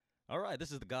All right,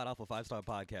 this is the God Awful 5-Star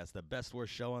Podcast, the best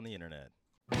worst show on the internet.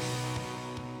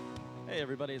 Hey,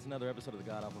 everybody, it's another episode of the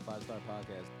God Awful 5-Star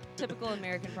Podcast. Typical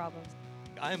American problems.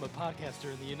 I am a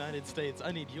podcaster in the United States.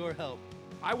 I need your help.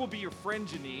 I will be your friend,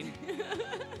 Janine.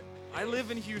 I live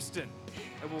in Houston.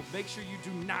 I will make sure you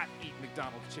do not eat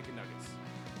McDonald's chicken nuggets.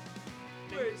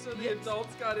 Wait, so the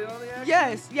adults got in on the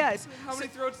action? Yes. How many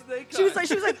throats did they cut? She was like,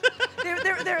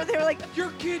 they were like,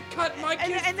 Your kid cut my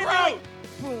kid's and then throat! they're like,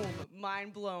 boom,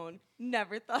 mind blown.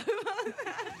 Never thought about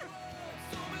that.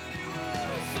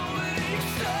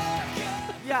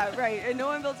 Yeah, right. And no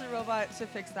one built a robot to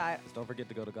fix that. Don't forget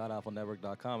to go to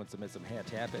godawfulnetwork.com and submit some hair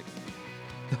topics.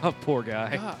 Oh, poor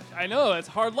guy. God, I know, it's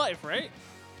hard life, right?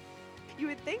 You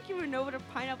would think you would know what a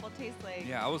pineapple tastes like.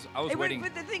 Yeah, I was waiting.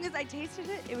 But the thing is, I tasted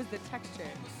it. It was the texture.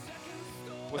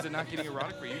 Was it not getting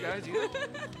erotic for you guys either?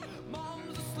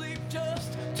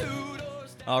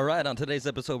 All right, on today's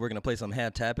episode, we're going to play some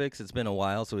hat topics. It's been a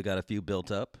while, so we got a few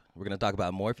built up. We're going to talk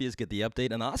about Morpheus, get the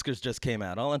update, and the Oscars just came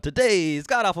out. All on today's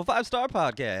God Awful 5-Star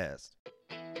Podcast.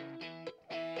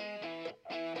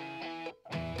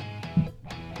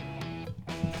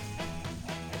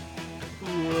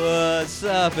 What's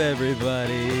up,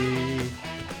 everybody?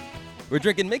 We're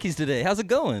drinking Mickey's today. How's it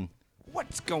going?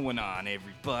 What's going on,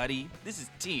 everybody? This is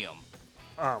Tim.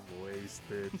 I'm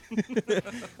wasted.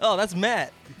 Oh, that's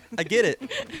Matt. I get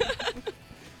it.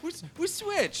 We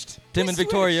switched. Tim We and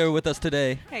Victoria switched. are with us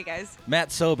today. Hey, guys. Matt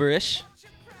soberish.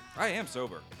 I am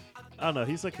sober. I don't know.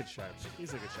 He's looking sharp.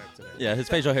 He's looking sharp today. Yeah, his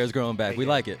facial hair is growing back. We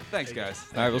like it. Thanks, guys.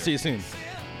 All right, we'll see you soon.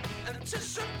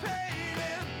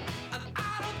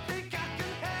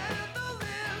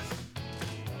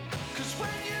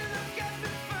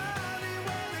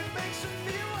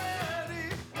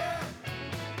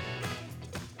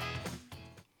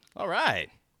 All right.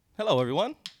 Hello,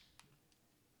 everyone.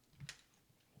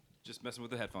 Just messing with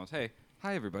the headphones. Hey,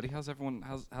 hi everybody. How's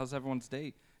everyone's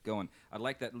day going? I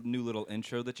like that new little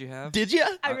intro that you have. Did ya?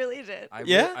 I really did.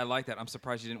 I like that. I'm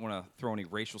surprised you didn't want to throw any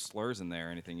racial slurs in there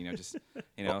or anything. Just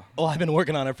Well, I've been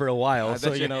working on it for a while, I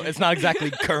so bet you- it's not exactly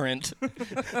current.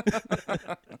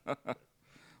 But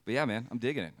yeah, man, I'm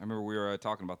digging it. I remember we were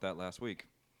talking about that last week.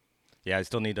 Yeah, I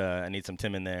still need I need some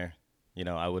Tim in there.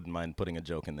 I wouldn't mind putting a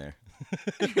joke in there.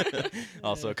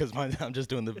 Also, because I'm just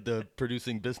doing the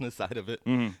producing business side of it.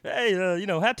 Mm-hmm.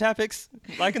 Hey, hat topics.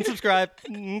 Like and subscribe.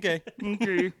 Okay.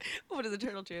 What does a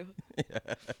turtle do?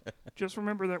 Just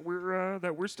remember that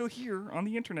we're still here on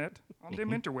the internet, on them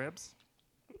interwebs.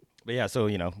 But yeah, so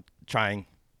trying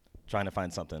to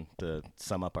find something to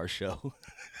sum up our show.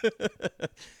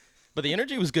 But the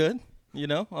energy was good.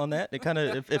 On that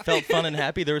it felt fun and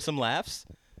happy. There were some laughs.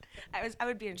 I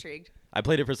would be intrigued. I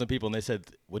played it for some people, and they said,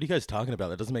 "What are you guys talking about?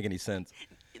 That doesn't make any sense."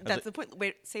 That's the point.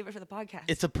 Wait, save it for the podcast.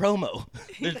 It's a promo.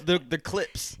 They're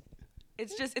clips.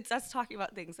 It's us talking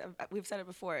about things. We've said it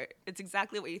before. It's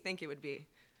exactly what you think it would be.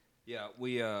 Yeah,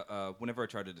 we whenever I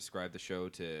try to describe the show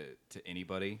to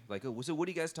anybody, like, oh, so what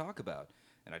do you guys talk about?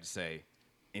 And I just say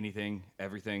anything,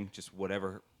 everything, just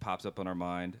whatever pops up on our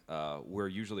mind. We're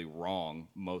usually wrong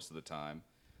most of the time.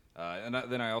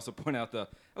 Then I also point out that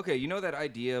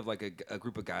idea of like a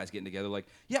group of guys getting together, like,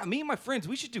 yeah, me and my friends,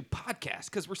 we should do podcasts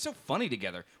because we're so funny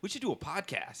together. We should do a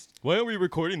podcast. Why are we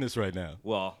recording this right now?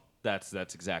 Well, that's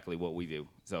exactly what we do.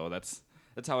 So that's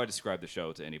how I describe the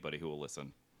show to anybody who will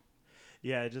listen.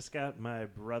 Yeah, I just got my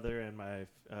brother and my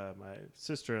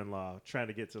sister-in-law trying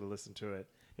to get to listen to it.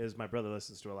 My brother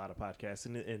listens to a lot of podcasts,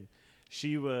 and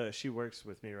she works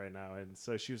with me right now, and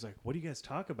so she was like, "What do you guys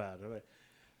talk about?" I'm like,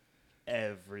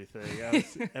 everything.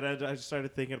 I just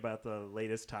started thinking about the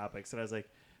latest topics, and I was like,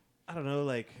 I don't know,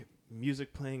 like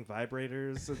music playing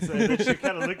vibrators. And so then she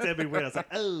kind of looked at me weird. I was like,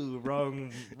 oh,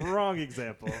 wrong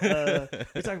example.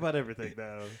 We talk about everything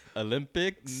now.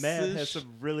 Olympics. Matt has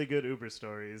some really good Uber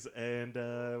stories, and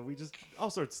we just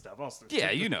all sorts of stuff. Yeah,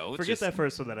 stuff. Forget that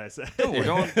first one that I said.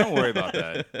 Don't worry about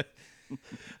that.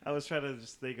 I was trying to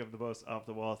just think of the most off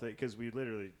the wall thing because we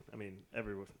literally,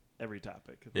 every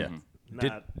topic. Yeah.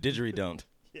 Didgeridon't.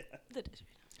 Yeah.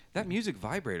 That music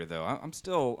vibrator, though, I'm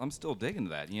still digging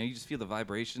that. You just feel the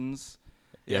vibrations.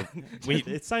 Yeah,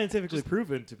 It's scientifically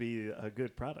proven to be a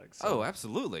good product. So. Oh,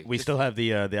 absolutely. we still have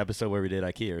the episode where we did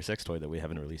IKEA or sex toy that we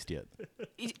haven't released yet.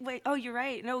 Wait, oh, you're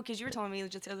right. No, because you were telling me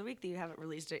just the other week that you haven't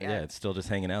released it yet. Yeah, it's still just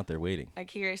hanging out there waiting.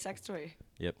 IKEA sex toy.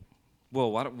 Yep.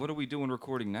 Well, what are we doing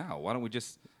recording now? Why don't we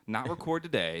just not record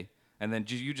today, and then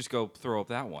you just go throw up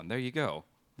that one? There you go.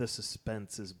 the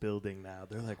suspense is building now.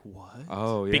 They're like, what?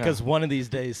 Oh yeah. Because one of these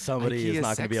days somebody is IKEA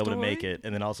not going to be sex able to make toy? it,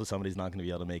 and then also somebody's not going to be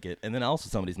able to make it, and then also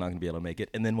somebody's not going to be able to make it,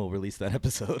 and then we'll release that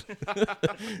episode.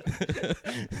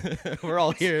 We're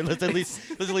all here. Let's at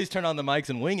least turn on the mics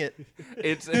and wing it.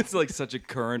 it's like such a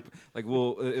current like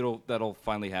that'll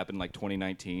finally happen like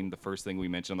 2019. The first thing we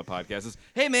mention on the podcast is,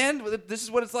 hey man, this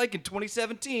is what it's like in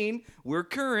 2017. We're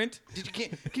current.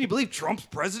 Can you believe Trump's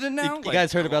president now? You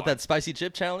guys heard about that spicy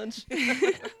chip challenge?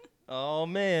 Oh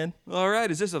man. All right,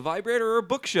 is this a vibrator or a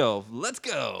bookshelf? Let's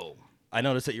go. I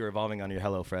noticed that you're evolving on your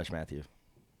HelloFresh, Matthew.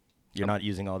 You're not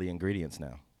using all the ingredients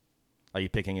now. Are you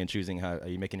picking and choosing are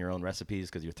you making your own recipes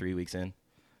because you're 3 weeks in?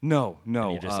 No. And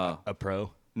you're just a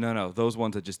pro? No. Those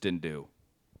ones I just didn't do.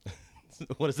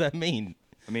 What does that mean?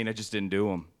 I mean, I just didn't do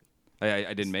them.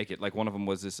 I didn't make it. Like one of them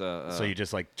was this. So you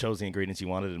just like chose the ingredients you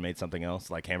wanted and made something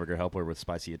else, like hamburger helper with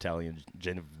spicy Italian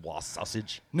Genoese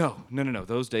sausage? No.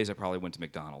 Those days I probably went to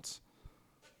McDonald's.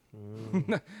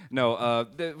 No.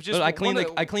 Just But I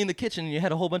one cleaned the kitchen and you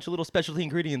had a whole bunch of little specialty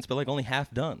ingredients, but like only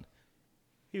half done.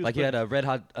 He was Like you had putting-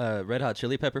 a red hot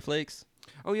chili pepper flakes.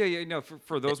 Oh yeah. No,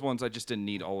 for those ones I just didn't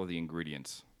need all of the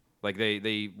ingredients. Like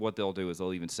they what they'll do is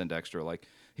they'll even send extra. Like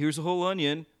here's a whole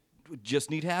onion, just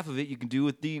need half of it. You can do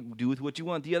with what you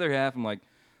want the other half. I'm like,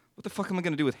 what the fuck am I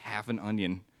gonna do with half an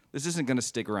onion? This isn't gonna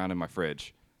stick around in my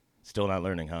fridge. Still not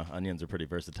learning, huh? Onions are pretty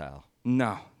versatile.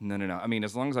 No. I mean,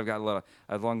 as long as I've got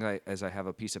as I have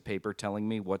a piece of paper telling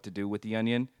me what to do with the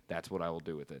onion, that's what I will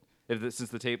do with it. Since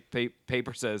the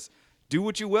paper says do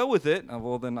what you will with it,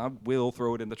 well then I will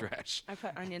throw it in the trash. I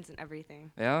put onions in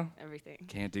everything. Yeah, Everything.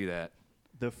 can't do that.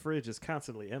 The fridge is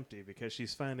constantly empty because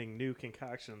she's finding new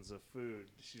concoctions of food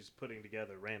she's putting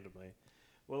together randomly.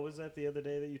 What was that the other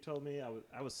day that you told me?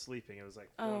 I was sleeping. It was like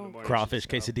 4 in the Oh. morning. Crawfish She just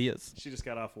got off- quesadillas. She just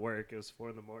got off work. It was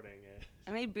 4 in the morning.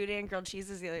 I made boudin grilled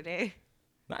cheeses the other day.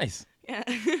 Nice. Yeah.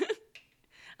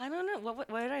 I don't know. What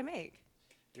did I make?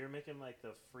 You're making like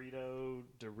the Frito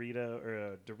Dorito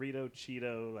or a Dorito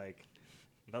Cheeto like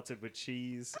melted with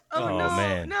cheese. Oh, no,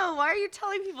 man. no! Why are you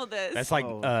telling people this? That's like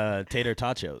Oh. tater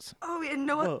tachos. oh, and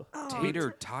know what? Well, Oh,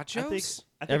 Tater I tachos? think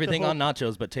the Everything whole- on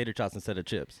nachos, but tater tots instead of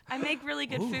chips. I make really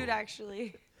good food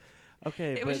actually.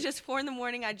 Okay, It but was just 4 in the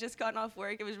morning. I'd just gotten off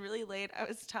work. It was really late. I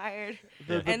was tired,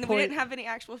 the and we point- didn't have any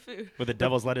actual food. With the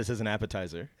devil's lettuce as an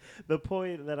appetizer. The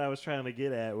point that I was trying to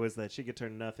get at was that she could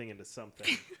turn nothing into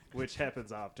something, which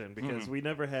happens often because we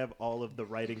never have all of the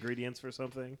right ingredients for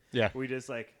something. Yeah. We just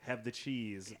like have the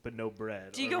cheese but no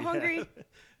bread. Do you or go we have hungry?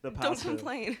 The Don't pasta.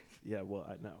 complain. Yeah, well,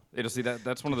 I know. It'll see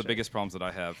that's one of the biggest problems that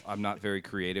I have. I'm not very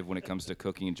creative when it comes to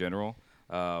cooking in general.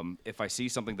 If I see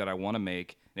something that I want to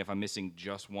make, and if I'm missing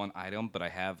just one item, but I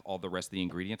have all the rest of the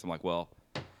ingredients, I'm like, well,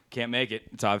 can't make it.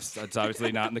 It's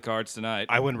obviously not in the cards tonight.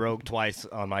 I went rogue twice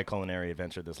on my culinary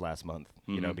adventure this last month,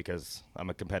 you know, because I'm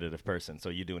a competitive person. So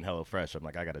you doing HelloFresh, I'm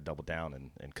like, I got to double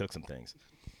down and cook some things.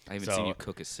 I haven't so- seen you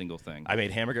cook a single thing. I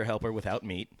made hamburger helper without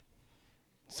meat.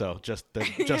 So just the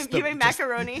You made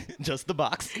macaroni. just the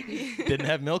box. Didn't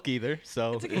have milk either.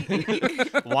 So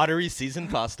watery seasoned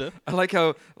pasta. I like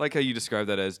how you describe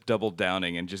that as double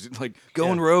downing and just like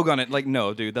going rogue on it. Like,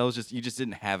 no, dude, that was just you just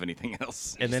didn't have anything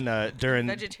else. And then during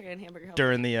Vegetarian hamburger. helper.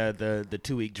 during the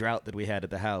 2-week drought that we had at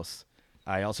the house,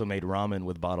 I also made ramen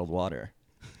with bottled water.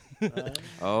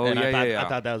 Oh And yeah, I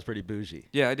thought that was pretty bougie.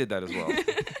 yeah, I did that as well.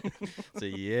 So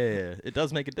yeah, it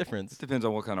does make a difference. Depends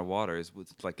on what kind of water. Is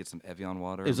like get some Evian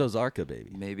water. It was Ozarka,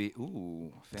 baby. Maybe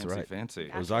ooh, fancy, right. fancy.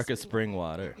 Yeah. Ozarka spring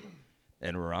water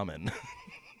and ramen.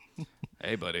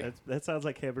 Hey, buddy. That sounds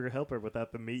like hamburger helper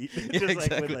without the meat. Yeah, Just like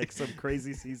exactly. with like some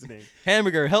crazy seasoning.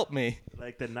 Hamburger, help me.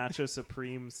 Like the nacho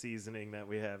supreme seasoning that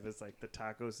we have is like the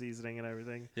taco seasoning and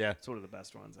everything. Yeah. It's one of the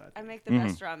best ones, I I think. make the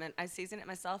best ramen. I season it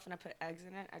myself and I put eggs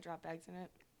in it. I drop eggs in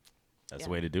it. That's Yeah.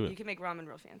 the way to do You it. can make ramen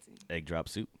real fancy. Egg drop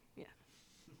soup. Yeah.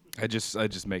 I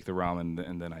just make the ramen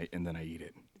and then I eat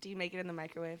it. Do you make it in the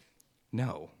microwave?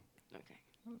 No, Okay.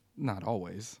 not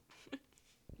always.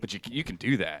 But you can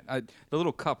do that. The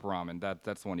little cup ramen,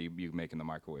 that's the one you make in the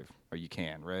microwave, or you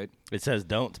can, right? It says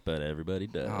don't, but everybody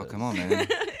does. Oh, come on, man.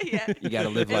 Yeah. You gotta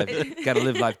live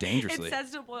life dangerously. It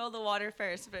says to boil the water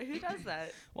first, but who does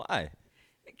that? Why?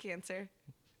 Cancer.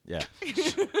 Yeah.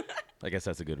 I guess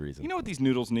that's a good reason. You know what these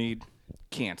noodles need?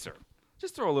 Cancer.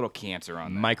 Just throw a little cancer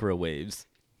on them. Microwaves.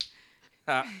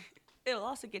 It'll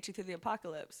also get you through the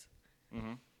apocalypse.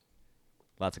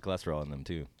 Lots of cholesterol in them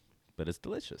too, but it's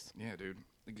delicious. Yeah, dude.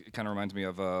 It kind of reminds me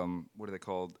of what are they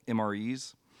called?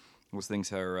 MREs. Those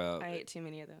things are. I ate too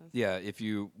many of those. Yeah, if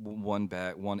you one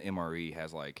MRE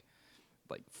has like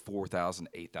 4,000,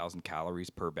 8,000 calories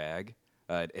per bag.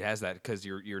 It has that because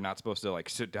you're not supposed to like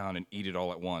sit down and eat it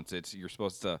all at once. You're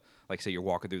supposed to like say you're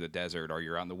walking through the desert or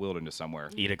you're out in the wilderness somewhere.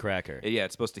 Eat a cracker. Yeah,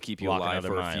 it's supposed to keep you Walk alive another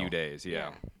for a mile. few days.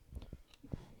 Yeah.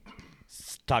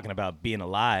 Talking about being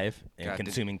alive and God,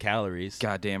 consuming calories.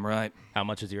 Goddamn right. How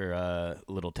much is your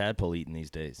little tadpole eating these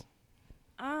days?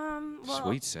 Well,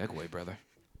 Sweet segue, brother.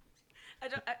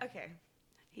 Okay.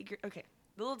 Okay.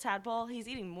 The little tadpole, he's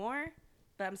eating more,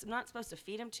 but I'm not supposed to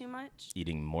feed him too much.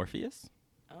 Eating Morpheus?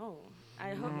 Oh, I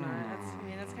hope not.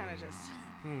 That's kind of just.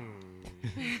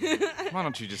 Why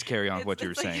don't you just carry on what you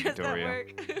were It's like, saying, does that Victoria?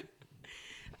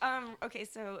 work? Okay,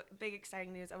 so big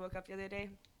exciting news. I woke up the other day,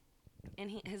 and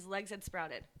his legs had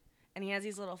sprouted, and he has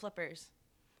these little flippers.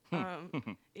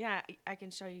 Yeah, I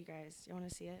can show you guys. You want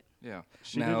to see it? Yeah.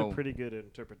 She did a pretty good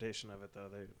interpretation of it, though.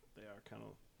 They are kind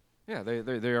of. Yeah,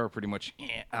 they are pretty much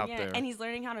out yeah, there. and he's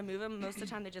learning how to move them. Most of the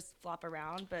time, they just flop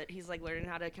around, but he's like learning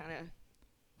how to kind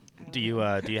of. Do you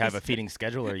have a feeding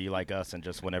schedule, or are you like us and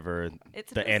just whenever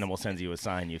It's the supposed- animal sends you a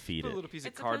sign, you feed Put a it? little piece of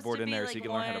It's supposed cardboard to in be there so like you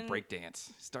can learn how to one- break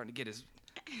dance. He's starting to get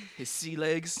his sea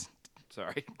legs.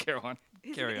 Sorry, carry on.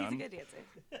 Carry He's on. a good dancer.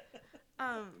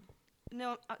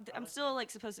 No, I'm still like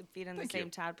supposed to feed him Thank the you.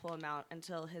 same tadpole amount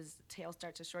until his tail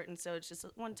starts to shorten. So it's just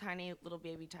one tiny little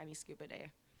baby tiny scoop a day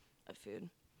of food.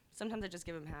 Sometimes I just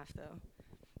give him half though.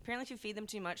 Apparently, if you feed them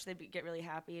too much, they get really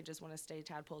happy and just want to stay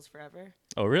tadpoles forever.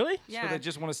 Oh, really? Yeah. So they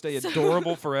just want to stay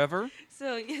adorable forever?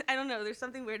 So I don't know. There's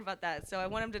something weird about that. So I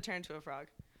want him to turn to a frog.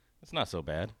 It's not so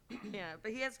bad. Yeah,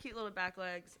 but he has cute little back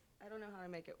legs. I don't know how to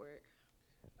make it work.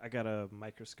 I got a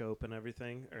microscope and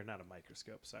everything, or not a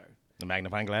microscope. Sorry, The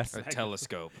magnifying glass? A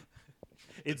telescope.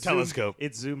 it's telescope.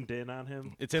 It zoomed in on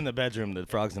him, It's in the bedroom. The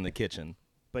frog's in the kitchen.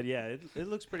 but yeah, it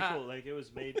looks pretty cool. Like it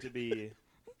was made to be.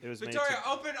 It was made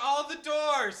open all the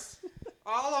doors!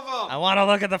 All of them! I want to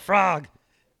look at the frog to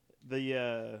the.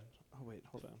 Oh wait,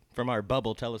 hold on. from our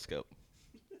bubble telescope.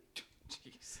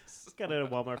 Jesus. Got it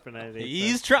at Walmart for 98 He's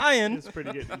cents. trying. It's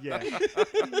pretty good. Yeah.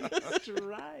 He's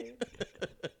trying.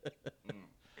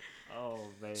 Oh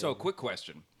man. So, quick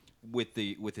question: with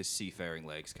his seafaring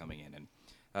legs coming in,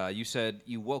 and you said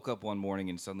you woke up one morning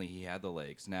and suddenly he had the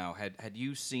legs. Now, had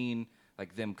you seen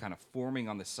like them kind of forming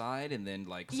on the side, and then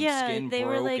like some Yeah, skin they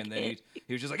were, broke, like, and then it-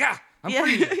 he was just like, I'm yeah,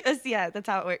 free. yeah, that's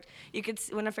how it worked. You could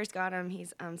when I first got him,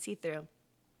 he's see-through,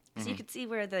 so you could see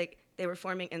where they were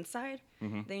forming inside.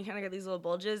 Then you kind of got these little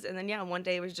bulges, and then one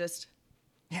day it was just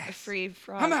a free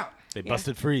frog. I'm out. They Yeah.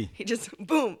 busted free. He just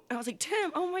boom. I was like,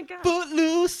 Tim, oh my god.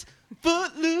 Footloose.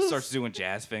 Footloose. Starts doing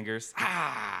jazz fingers.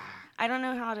 I don't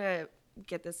know how to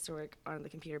get this to work on the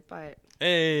computer, but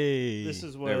Hey. this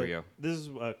is what. There we go. This is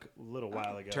a little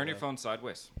while ago. Turn your though. phone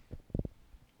sideways.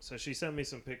 So she sent me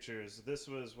some pictures. This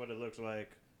was what it looked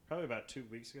like probably about 2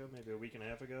 weeks ago, maybe a week and a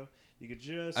half ago. You could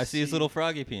just. I see his little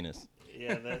froggy penis.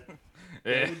 Yeah, that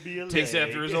Yeah, would be a takes leg.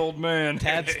 after his old man.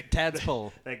 Tad's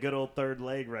pole. that good old third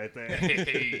leg right there.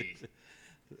 Hey.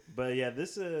 But yeah,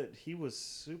 this he was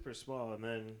super small, and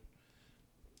then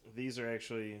these are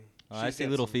actually. Oh, I she's see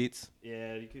got little some- feet.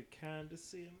 Yeah, you could kind of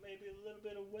see maybe a little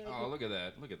bit of webbing. Oh, look at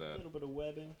that! Look at A that! little bit of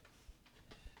webbing.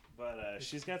 But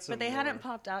she's got some. they more. hadn't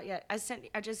popped out yet. I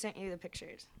just sent you the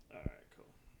pictures All right, cool.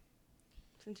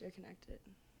 since you're connected.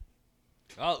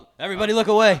 Oh, everybody look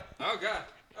away. Oh God!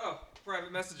 Oh,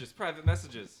 private messages! Private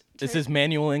messages! This is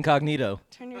manual incognito.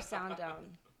 Turn your sound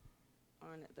down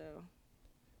on it though.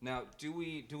 Now, do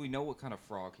we know what kind of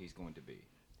frog he's going to be?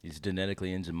 He's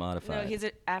genetically engine modified. No, he's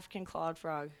an African clawed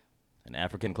frog. an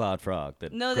African cloud frog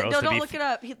that No, grows to don't be look it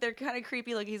up. They're kind of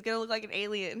creepy. Like he's gonna look like an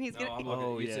alien. He's No, gonna. I'm looking.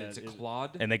 Oh, it's, yeah, it's a it-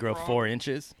 clawed. and they grow frog? 4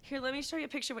 inches. Here, let me show you a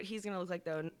picture of what he's gonna look like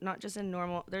though. Not just a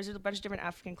normal. There's a bunch of different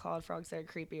African clawed frogs that are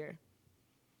creepier.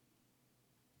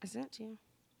 I sent it to you.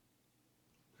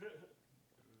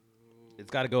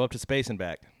 It's got to go up to space and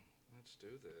back. Let's do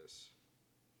this.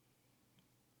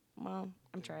 Well,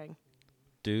 I'm trying.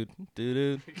 Dude,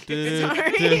 dude,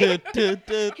 Sorry. dude.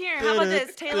 Here, how about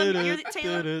this, Taylor? You're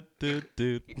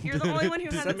the only one who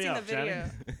Set hasn't me seen off, the Johnny.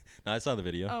 video. No, I saw the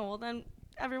video. Oh well, then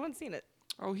everyone's seen it.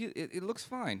 Oh, it looks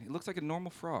fine. It looks like a normal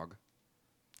frog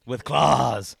With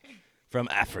claws from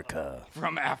Africa.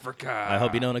 from Africa. I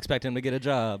hope you don't expect him to get a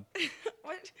job.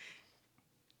 What?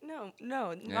 No,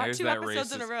 Yeah, not there's 2 that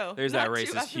episodes in a racist- row. There's Not that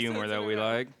 2 racist humor episodes that in a we row.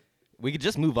 like. We could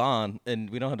just move on, and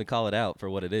we don't have to call it out for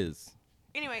what it is.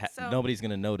 Anyway, so Nobody's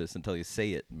going to notice until you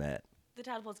say it, Matt. the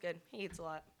tadpole's good. He eats a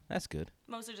lot. That's good.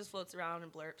 Mostly just floats around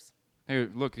and blurps. Here,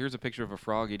 look. Here's a picture of a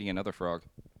frog eating another frog.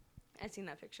 I've seen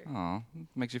that picture. Aw,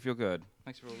 makes you feel good.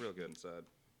 Makes you feel real good inside.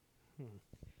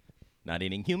 Not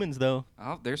eating humans, though.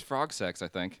 Oh, there's frog sex. I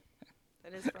think.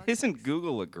 That is frog Isn't sex.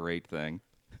 Google a great thing?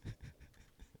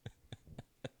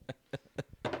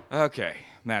 Okay,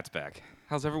 Matt's back.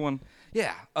 How's everyone?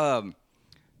 Yeah.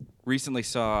 Recently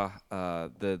saw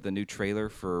the new trailer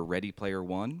for Ready Player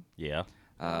One. Yeah.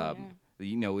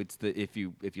 You know, it's if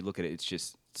you look at it,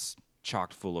 it's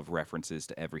chocked full of references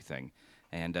to everything.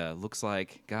 And looks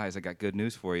like, guys, I got good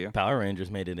news for you. Power Rangers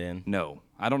made it in. No,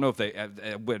 I don't know if they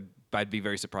would. I'd be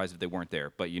very surprised if they weren't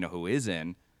there. But you know who is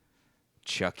in?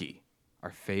 Chucky,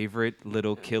 our favorite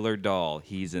little killer doll.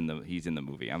 He's in the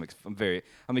movie.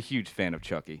 I'm a huge fan of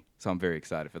Chucky, so I'm very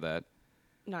excited for that.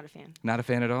 Not a fan. Not a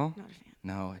fan at all? Not a fan.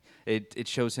 No, it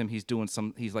shows him he's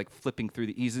like flipping through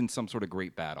he's in some sort of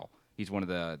great battle. He's one of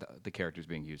the characters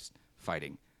being used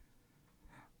fighting.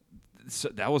 So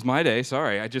that was my day.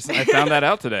 Sorry, I found that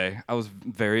out today. I was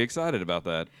very excited about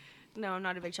that. No, I'm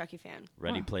not a big Chucky fan.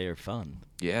 Ready Player Fun.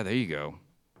 Yeah, there you go.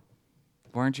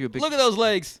 Why aren't you a big? Look at those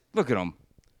legs. Look at him.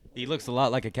 He looks a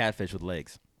lot like a catfish with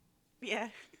legs. Yeah.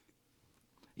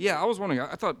 Yeah, I was wondering.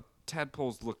 I thought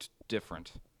tadpoles looked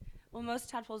different. Well, most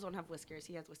tadpoles don't have whiskers.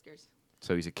 He has whiskers.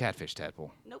 So he's a catfish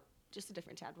tadpole. Nope, just a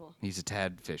different tadpole. He's a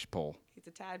tadfish pole. He's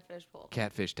a tadfish pole.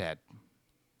 Catfish tad.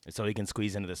 So he can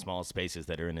squeeze into the small spaces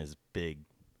that are in his big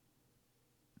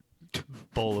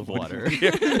bowl of water. Yeah,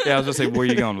 I was gonna say, where are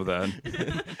you going with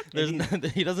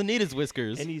that? He doesn't need his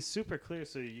whiskers. And he's super clear,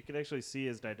 so you can actually see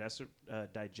his digestive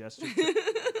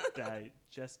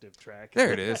tract.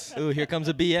 There it is. Ooh, here comes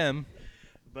a BM.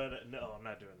 But no, I'm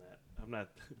not doing that. I'm not.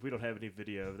 We don't have any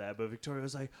video of that. But Victoria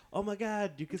was like, "Oh my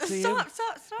God, you can see him.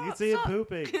 Stop! You can see him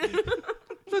pooping."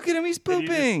 Look at him. He's And you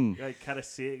pooping. just, like, kind of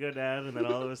see it go down, and then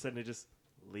all of a sudden it just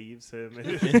leaves him and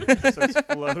it starts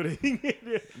floating.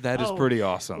 That is Oh, pretty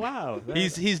awesome. Wow.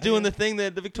 He's doing the thing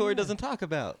that the Victoria doesn't talk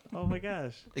about, Oh my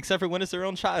gosh. except for when it's her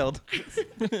own child,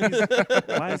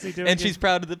 Why is he doing and it? she's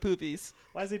proud of the poopies,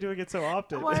 Why is he doing it so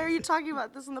often? Why are you talking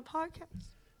about this in the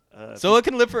podcast? so it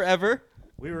can live forever.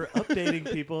 We were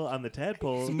updating people on the It's a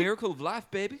tadpole. miracle of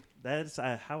life, baby. That's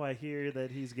how I hear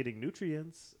that he's getting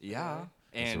nutrients. Yeah.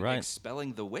 And right.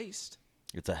 expelling the waste.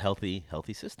 It's a healthy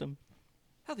system,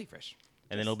 Healthy fresh.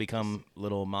 and then it'll become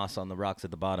little moss on the rocks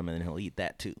at the bottom, and then he'll eat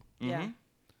that too. Yeah.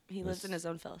 He lives in his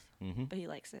own filth, but he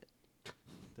likes it.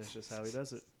 That's just how he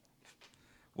does it.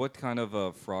 What kind of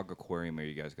a frog aquarium are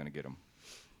you guys going to get him?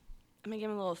 I'm gonna give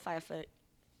him a little 5-foot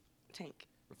tank.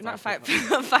 A Not 5 5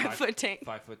 foot- 5-foot tank.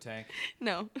 5 foot tank.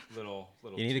 No. Little.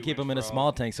 You need to keep him in a frog.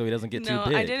 small tank so he doesn't get No, too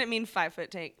big. I didn't mean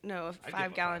 5-foot tank. No, a I'd give him a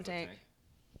 5-gallon 5 foot tank.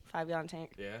 5-gallon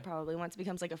tank. Yeah? Probably once it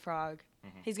becomes like a frog.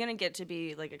 He's gonna get to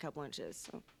be like a couple inches,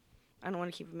 so I don't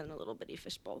want to keep him in a little bitty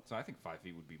fish bowl. So I think 5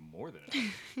 feet would be more than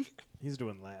enough. He's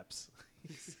doing laps.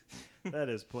 That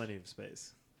is plenty of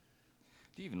space.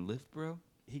 Do you even lift, bro?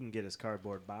 He can get his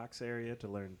cardboard box area to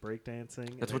learn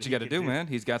breakdancing. That's what you got to do, man.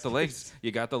 He's got the legs.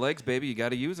 You got the legs, baby. You got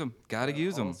to use them. Got to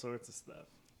use All them. sorts of stuff.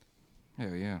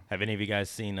 Hell yeah. Have any of you guys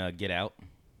seen Get Out?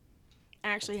 I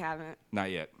actually haven't.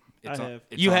 Not yet. I have.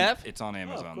 It's You on- have? It's on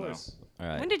Amazon, of course. All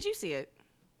right. When did you see it?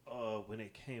 When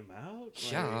it came out, though.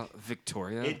 Yeah, like,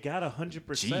 Victoria. it got 100% on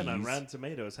Jeez. Rotten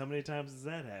Tomatoes. How many times does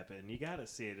that happen? You gotta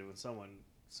see it when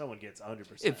someone gets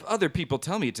 100%. If other people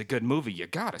tell me it's a good movie, you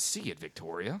got to see it,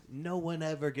 Victoria. No one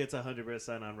ever gets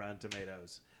 100% on Rotten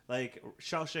Tomatoes. Like,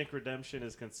 Shawshank Redemption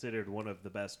is considered one of the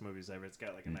best movies ever. It's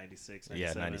got like a 96,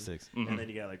 97. Yeah, 96. And then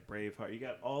you got like Braveheart. You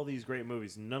got all these great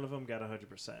movies. None of them got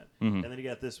 100%. And then you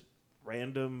got this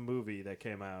random movie that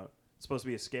came out. It's supposed to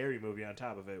be a scary movie on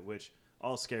top of it, which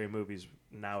all scary movies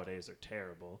nowadays are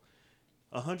terrible.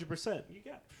 100%. You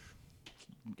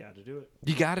got to do it.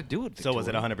 You got to do it, Victoria. So was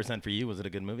it 100% for you? Was it a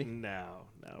good movie? No,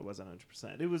 it wasn't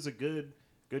 100%. It was a good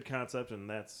concept, and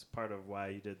that's part of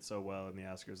why he did so well in the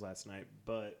Oscars last night.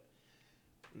 But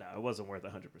no, it wasn't worth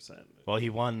 100%. Well, he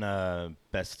won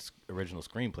Best Original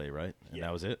Screenplay, right? And Yeah.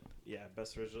 that was it? Yeah,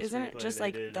 best original. Isn't it screenplay, just they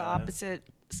like did, the opposite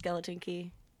Skeleton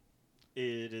Key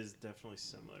It is definitely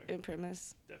similar. in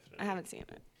premise? Definitely. I haven't seen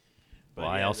it. But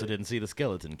Well, I yeah, also the didn't see the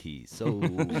Skeleton Key, so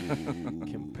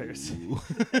comparison.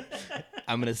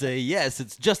 I'm gonna say yes.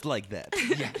 It's just like that.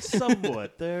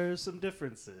 Somewhat. There's some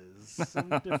differences.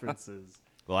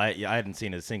 Well, I hadn't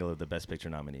seen a single of the Best Picture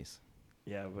nominees,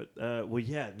 Yeah, but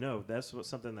no, that's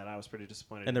something that I was pretty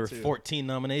disappointed. and there were in, too. 14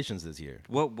 nominations this year.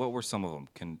 What were some of them?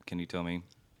 Can you tell me?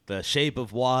 The Shape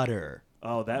of Water.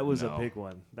 Oh, that was No. a big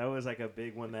one. That was like a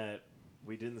big one that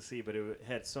we didn't see, but it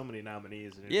had so many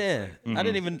nominees. And it was Yeah, like, I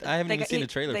haven't even seen a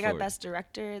trailer They for got it. best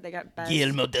director. They got best.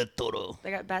 Guillermo del Toro.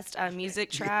 They got best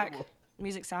music track,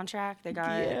 music soundtrack. They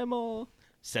got. Guillermo.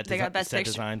 Set, They got best set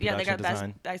picture. design, Yeah, they production got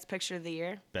design, best picture of the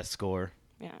year. best score.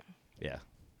 Yeah. Yeah.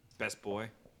 Best boy.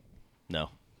 No.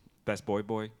 Best boy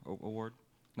award.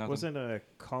 Nothing? wasn't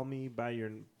Call Me by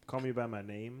My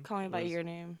Name? Call Me by Was- Your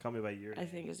Name. Call Me by Your Name. I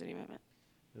think is the name of it.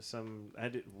 There's some.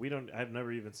 I've never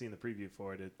even seen the preview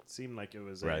for it. It seemed like it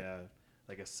was Right.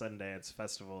 like a Sundance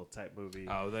festival type movie.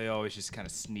 Oh, they always just kind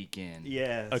of sneak in.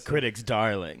 Yeah, A so- critic's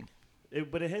darling.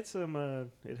 But it had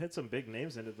some big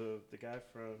names in it. The guy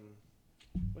from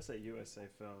what's that USA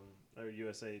film or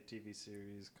USA TV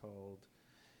series called?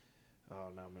 Oh,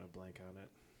 now I'm gonna blank on it.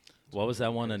 What was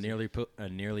that one? A Crazy.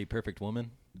 nearly perfect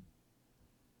woman.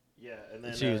 Yeah, and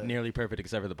then She was nearly perfect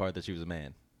except for the part that she was a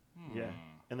man. yeah,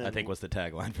 and then I think was the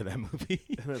tagline for that movie.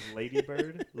 and then Lady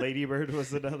Bird. Lady Bird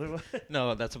was another one.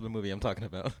 No, that's the movie I'm talking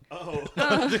about. Oh, Whoops,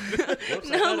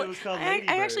 I thought it was called Lady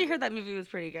I actually Bird. heard that movie was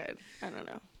pretty good. I don't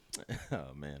know.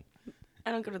 Oh man.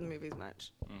 I don't go to the movies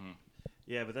much.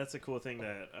 Yeah, but that's a cool thing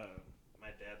that my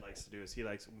dad likes to do. Is he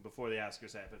likes before the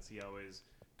Oscars happens, he always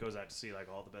goes out to see like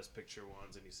all the best picture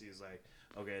ones, and he sees like,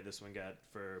 okay, this one got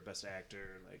for best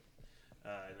actor, like,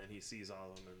 and then he sees all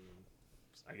of them,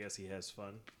 and I guess he has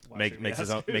fun. watching the Makes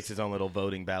Oscars. his own little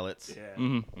voting ballots. Yeah,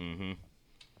 Mm-hmm.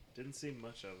 didn't see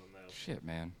much of them though. Shit,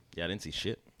 man. Yeah, I didn't see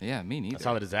shit. Yeah, me neither. I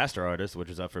saw The Disaster Artist, which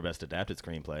was up for best adapted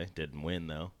screenplay. Didn't win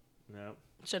though. No,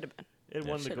 Should have been. it Yeah,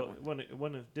 won the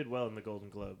should've did well in the Golden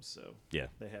Globes, so Yeah,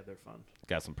 they had their fun.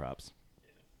 got some props.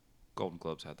 Golden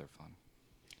Globes had their fun.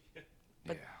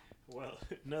 But- yeah. Well,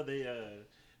 no,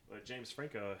 James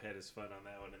Franco had his fun on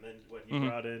that one, and then what he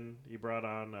Mhm. brought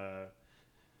on.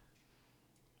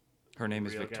 Her name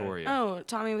is Real guy. Victoria. Oh,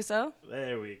 Tommy Wiseau?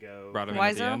 There we go. Brought him in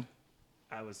at the Wiseau? end.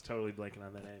 I was totally blanking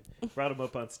on that name. Brought him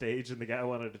up on stage, and the guy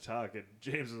wanted to talk, and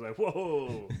James was like,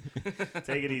 "Whoa,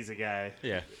 take it easy, guy.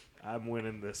 Yeah. I'm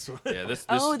winning this one." Yeah, this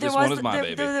Oh, there this was one is my there,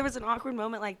 baby. there was an awkward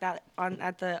moment like that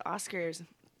at the Oscars.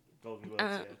 Golden Globes.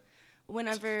 Uh,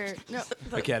 Whenever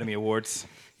Academy Awards.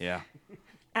 Yeah.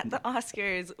 at the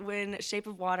Oscars when Shape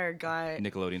of Water got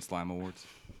Nickelodeon Slime Awards.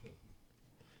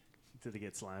 Did they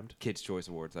get slimed? Kids' Choice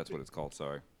Awards. That's what it's called.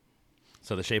 Sorry.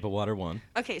 So The Shape of Water won.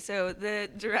 okay, so the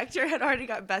director had already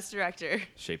got Best Director.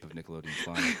 Shape of Nickelodeon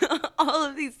Slime. All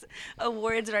of these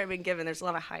awards had already been given. There's a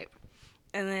lot of hype.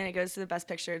 And then it goes to the Best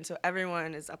Picture, and so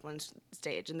everyone is up on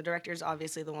stage, and the director is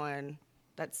obviously the one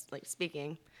that's like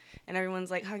speaking, and everyone's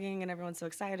like hugging, and everyone's so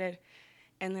excited.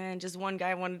 And then just one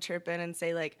guy wanted to chirp in and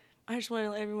say like, I just want to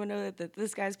let everyone know that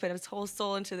this guy's put his whole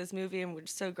soul into this movie, and we're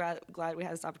just so glad we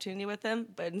had this opportunity with him.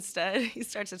 But instead, he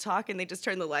starts to talk, and they just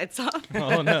turn the lights off.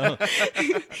 Oh no.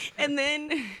 And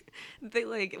then they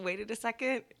like waited a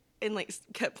second and like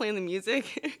kept playing the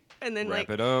music, and then Wrap like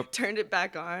it up. turned it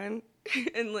back on.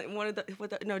 And like one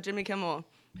of Jimmy Kimmel,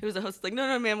 who was the host, was like,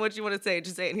 no man, what do you want to say?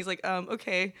 Just say it. And he's like,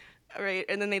 okay, all right.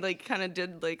 And then they like kind of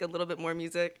did like a little bit more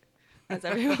music. As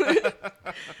everyone,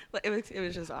 like, it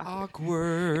was just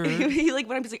awkward. Awkward. He like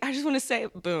when I was like, I just want to say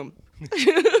it. Boom.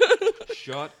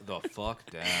 Shut the fuck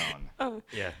down.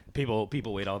 Yeah. People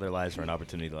wait all their lives for an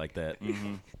opportunity like that,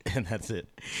 and that's it.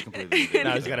 Completely.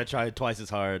 Now he's got to try twice as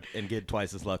hard and get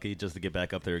twice as lucky just to get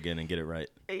back up there again and get it right.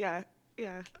 Yeah.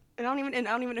 And I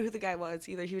don't even know who the guy was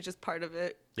either. He was just part of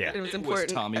it. Yeah. It was It was important.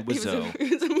 Tommy He was Wiseau.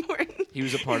 He was important. He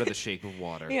was a part of The Shape of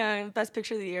Water. Yeah, and Best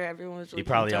Picture of the Year. Everyone was really He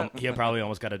probably pumped up. he probably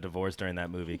almost got a divorce during that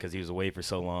movie because he was away for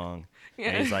so long. Yeah.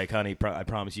 And he's like, honey, I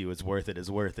promise you, it's worth it. It's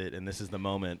worth it. And this is the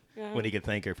moment Yeah. when he could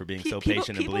thank her for being Pe- so people-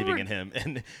 patient and people believing were- in him.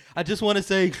 And I just want to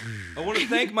say, I want to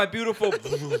thank my beautiful.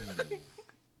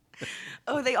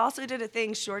 Oh, they also did a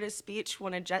thing. Shortest speech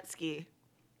won a jet ski.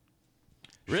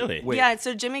 really? Wait. Yeah,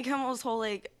 so Jimmy Kimmel's whole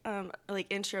like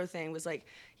intro thing was like,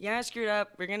 yeah, I screwed up.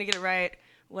 We're gonna get it right.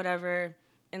 Whatever.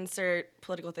 Insert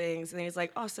political things. And then he's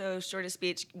like, also, shortest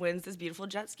speech wins this beautiful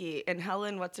jet ski. And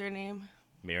Helen, what's her name?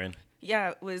 Mirren.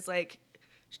 Yeah, was like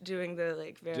doing the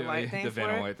like Vanna White thing The for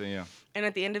Vanna her. White thing, yeah. And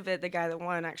at the end of it, the guy that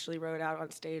won actually rode out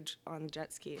on stage on the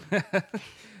jet ski.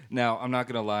 Now, I'm not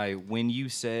gonna lie. When you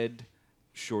said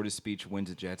shortest speech wins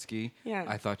a jet ski, Yeah.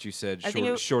 I thought you said I think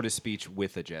it- shortest speech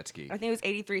with a jet ski. I think it was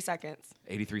 83 seconds.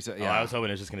 83 seconds. Oh, Yeah. I was hoping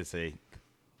it was just going to say,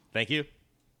 thank you.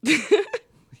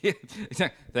 Yeah.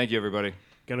 Thank you, everybody.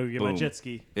 Gonna go get my Boom. jet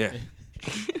ski. Yeah.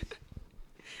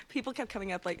 People kept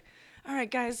coming up like, all right,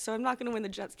 guys, so I'm not going to win the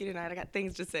jet ski tonight. I got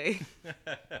things to say.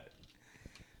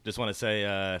 Just want to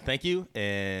say thank you.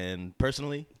 And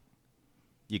personally,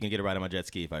 you can get a ride on my jet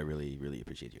ski if I really, really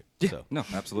appreciate you. So No,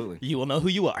 absolutely. you will know who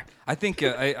you are. I think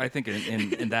I think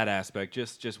in that aspect,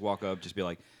 just walk up, just be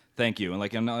like, thank you, and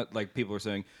like I'm not like people are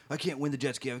saying I can't win the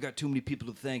jet ski. I've got too many people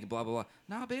to thank. Blah blah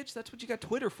blah. Nah, bitch, that's what you got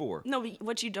Twitter for. No, but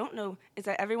what you don't know is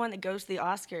that everyone that goes to the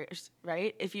Oscars,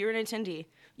 right? If you're an attendee,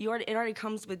 it already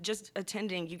comes with just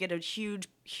attending. You get a huge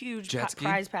Jet ski?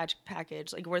 prize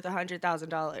package, like worth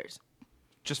 $100,000.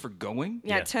 Just for going?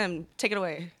 Yeah, Yeah. Tim, take it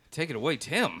away. Take it away,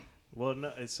 Tim. Well,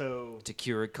 no, so To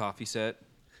Keurig coffee set.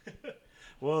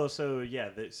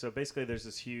 so basically, there's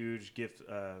this huge gift,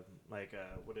 what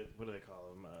do they call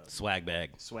them? Swag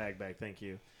bag. Swag bag. Thank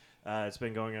you. It's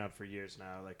been going on for years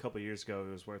now. Like a couple years ago,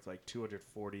 it was worth like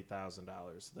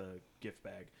 $240,000, the gift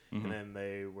bag, and then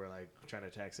they were like trying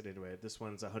to tax it into it. This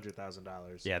one's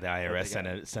 $100,000. Yeah, the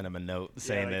IRS sent him a note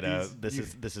saying like that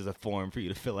these- this is a form for you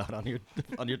to fill out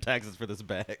on your taxes for this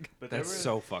bag. But That's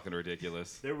so fucking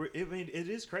ridiculous. There were. I mean, it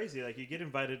is crazy. Like you get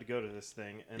invited to go to this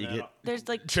thing, and You then get There's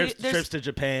like trips two, there's, trips to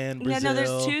Japan, Brazil. Yeah, no, there's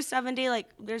 270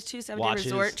 there's 270 Watches.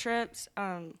 resort trips.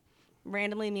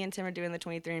 Randomly, me and Tim are doing the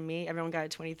 23andMe. Everyone got a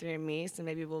 23andMe, so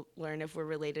maybe we'll learn if we're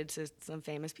related to some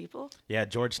famous people. Yeah,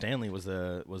 George Stanley was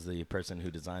the person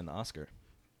who designed the Oscar,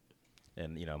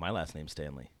 and my last name's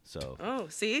Stanley, so Oh,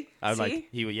 see, I was see?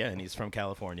 like and he's from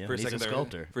California. For a and he's second a there,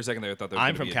 sculptor. For a second there, I thought there was I'm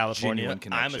gonna from be a California. genuine I'm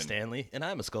connection. a Stanley, and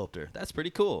I'm a sculptor. That's pretty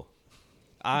cool.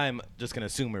 I'm just gonna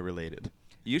assume we're related.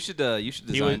 You should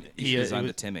design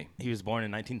the Timmy. He was born in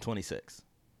 1926.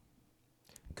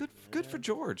 Good for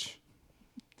George.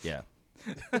 Yeah.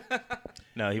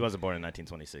 No, he wasn't born in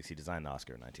 1926. He designed the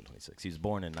Oscar in 1926. He was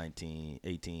born in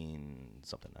 1918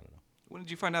 something. I don't know. When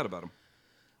did you find out about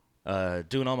him?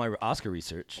 Doing all my Oscar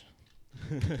research,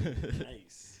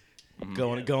 nice.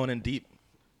 going in deep.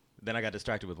 Then I got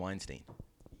distracted with Weinstein,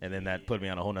 and then that put me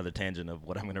on a whole nother tangent of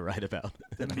what I'm going to write about.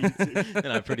 And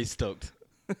I'm pretty stoked.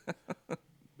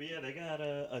 But yeah, they got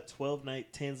a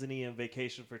 12-night Tanzania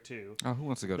vacation for two. Oh, who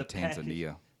wants to go to The package-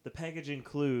 Tanzania? The package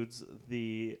includes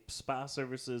the spa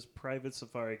services, private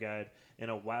safari guide,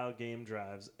 and a wild game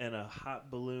drives, and a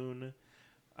hot balloon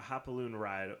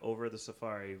ride over the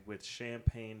safari with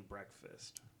champagne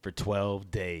breakfast. For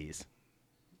 12 days.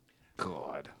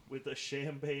 God. With a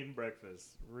champagne breakfast,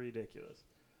 ridiculous.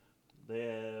 They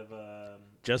have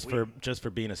Just for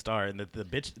being a star. And the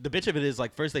bitch of it is,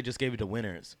 like, first they just gave it to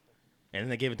winners, and then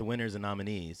they gave it to winners and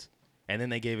nominees, and then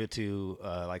they gave it to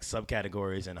like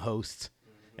subcategories and hosts,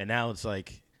 and now it's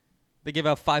like they give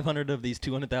out 500 of these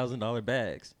 $200,000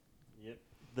 bags. Yep.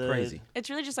 Crazy. It's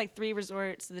really just like 3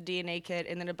 resorts, the DNA kit,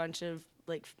 and then a bunch of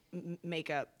like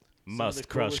makeup. Must the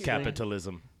crush coolest thing-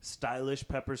 capitalism. Stylish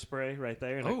pepper spray right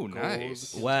there. In a Oh, gold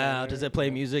nice. Wow, container. does it play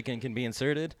music and can be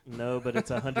inserted? No, but it's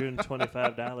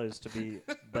 $125 to be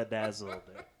bedazzled.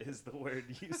 Is the word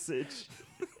usage.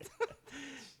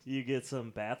 You get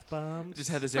some bath bombs. Just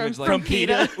had this From- image like from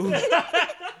PETA.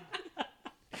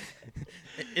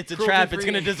 It's a trap. It's Cruelty-free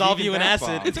going to dissolve you in vegan bath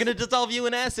acid. bombs. It's going to dissolve you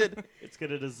in acid. It's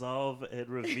gonna dissolve and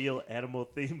reveal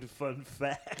animal-themed fun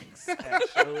facts.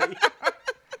 Actually,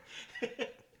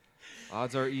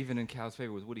 odds are even in Cal's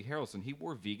favor with Woody Harrelson. He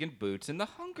wore vegan boots in the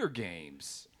Hunger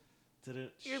Games.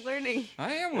 didn't. You're learning.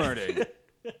 I am learning.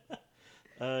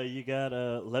 You got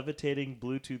levitating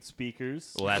Bluetooth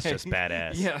speakers. Well, that's just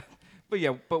badass.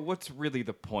 But what's really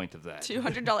the point of that?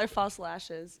 $200 false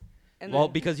lashes. And Well,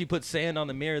 then- because you put sand on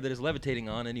the mirror that is levitating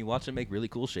on, and you watch it make really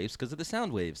cool shapes because of the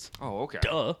sound waves. Oh, okay.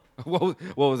 Duh. What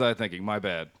was I thinking? My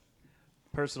bad.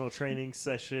 Personal training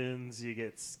sessions. You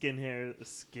get skincare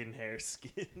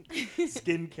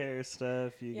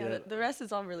stuff. You yeah, get the rest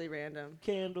is all really random.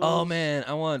 candles. Oh man,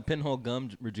 I want pinhole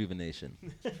gum rejuvenation.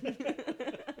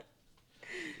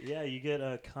 Yeah, you get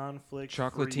a conflict.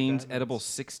 Chocolate Team's edible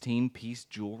 16-piece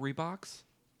jewelry box.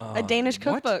 A Danish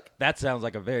what? cookbook. That sounds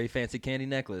like a very fancy candy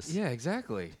necklace. Yeah,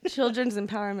 exactly. Children's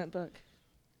empowerment book.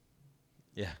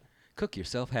 Yeah. Cook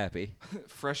yourself happy.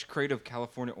 Fresh crate of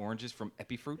California oranges from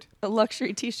Epifruit. A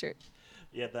luxury T-shirt.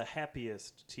 Yeah, the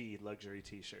happiest luxury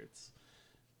T-shirts.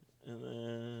 And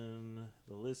then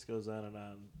the list goes on and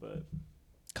on, but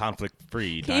Conflict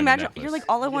free. Can you imagine? You're like,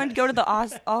 all I wanted to go to the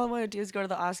all I want to do is go to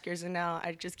the Oscars, and now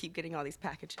I just keep getting all these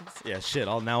packages. Yeah, shit.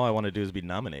 All now I want to do is be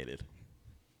nominated.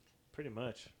 pretty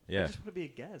much. Yeah. I just want to be a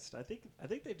guest. I think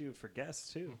they do it for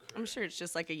guests too. I'm sure it's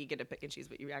just like you get to pick and choose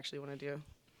what you actually want to do.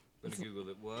 Gonna Google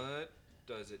it. What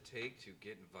does it take to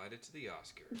get invited to the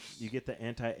Oscars? You get the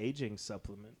anti-aging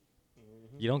supplement.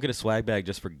 You don't get a swag bag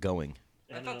just for going.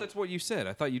 I thought that's what you said.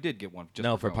 I thought you did get one. Just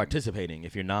No, for going. participating.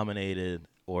 If you're nominated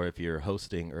or if you're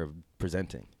hosting or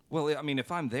presenting. Well, I mean,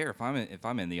 if I'm there, if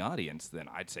I'm in the audience, then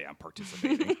I'd say I'm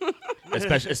participating.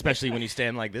 Especially when you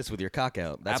stand like this with your cock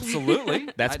out. That's Absolutely.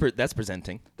 that's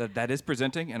presenting. That is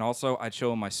presenting, and also I'd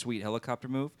show him my sweet helicopter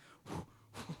move.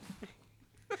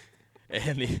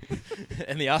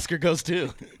 And the Oscar goes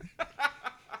to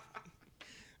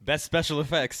Best Special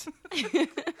Effects. People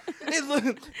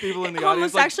in the It audience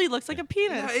almost like, actually looks like a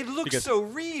penis. yeah, it looks Because, so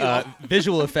real.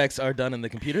 Visual effects are done in the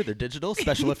computer. They're digital.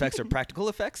 Special effects are practical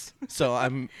effects. So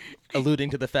I'm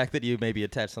alluding to the fact that you maybe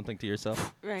attach something to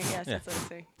yourself. Right, yes, Yeah. that's what I'm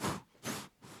saying.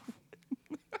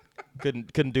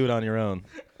 Couldn't do it on your own.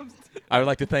 I would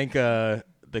like to thank the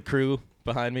crew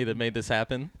behind me that made this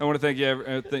happen. I want to thank you.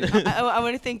 I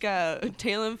want to thank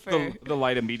Talon for... The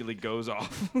light immediately goes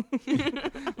off.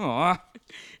 Aw.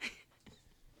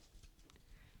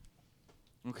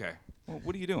 Okay. Well,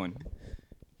 what are you doing?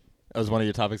 That was one of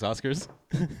your topics, Oscars.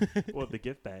 Well, the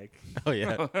gift bag. Oh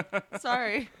yeah.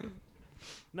 Sorry.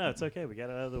 No, it's okay. We got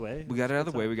it out of the way. We got it out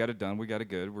of the way. We got it done. We got it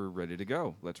good. We're ready to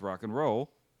go. Let's rock and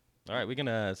roll. All right, we can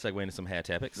segue into some hat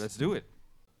topics. Let's do it.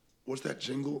 What's that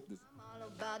jingle? All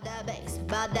about that bass,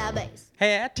 about that bass.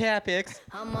 hat topics.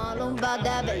 I'm all about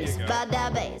that bass, about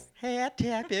that bass. Hat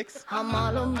topics. I'm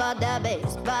all about that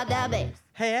bass, about that bass.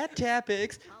 Hat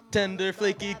topics. Tender,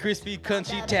 flaky, crispy,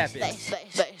 crunchy topics.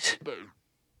 Bass, bass.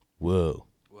 Whoa.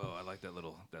 Whoa, I like that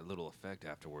little effect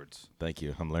afterwards. Thank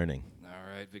you. I'm learning.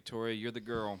 All right, Victoria, you're the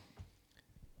girl.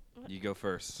 You go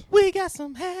first. We got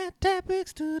some hat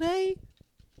topics today.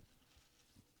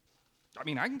 I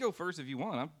mean, I can go first if you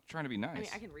want. I'm trying to be nice. I mean,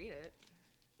 I can read it.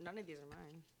 None of these are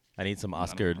mine. I need some None of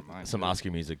Oscar, them are mine, some too.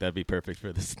 Oscar music. That'd be perfect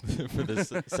for this for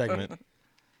this segment.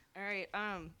 All right.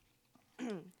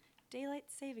 Daylight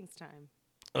savings time.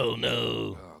 Oh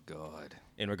no! Oh God.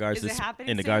 In regards Is to it happening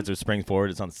in regards soon? to spring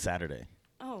forward, it's on Saturday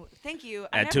Oh, thank you.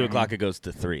 at 2 o'clock. It goes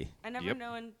to 3. I never Yep.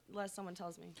 know unless someone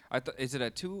tells me. Is it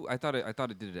at 2? I thought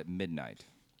it did it at midnight.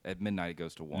 At midnight it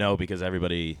goes to 1. No, because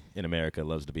everybody in America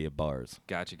loves to be at bars,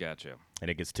 Gotcha.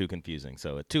 and it gets too confusing.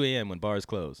 So at 2 a.m. when bars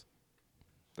close,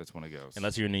 That's when it goes.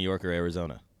 unless you're in New York or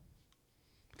Arizona,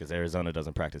 because Arizona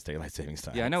doesn't practice daylight savings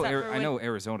time. Yeah, I know. Except for I when- know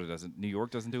Arizona doesn't. New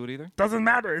York doesn't do it either. Doesn't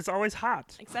matter. It's always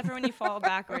hot. Except for when you fall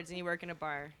backwards and you work in a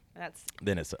bar.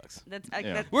 Then it sucks. That's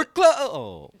Yeah. We're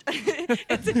close.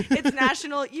 it's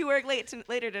national. You work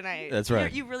later tonight. That's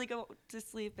right. You really go to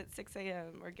sleep at 6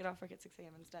 a.m. or get off work at 6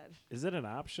 a.m. instead. Is it an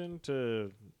option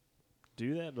to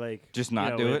do that? Like Just not you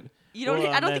know, do it? You don't.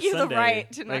 well, I on don't that think you have the Sunday,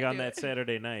 right to like not on do that it.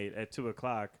 Saturday night at 2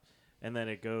 o'clock, and then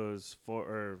it goes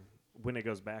or when it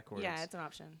goes backwards. Yeah, it's an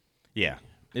option. Yeah,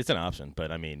 it's an option,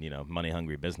 but I mean,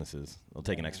 money-hungry businesses, they'll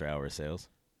take an extra hour of sales.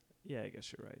 Yeah, I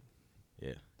guess you're right.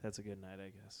 Yeah. That's a good night, I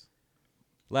guess.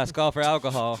 Last call for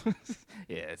alcohol.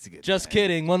 Yeah, it's a good. Just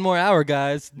kidding. One more hour,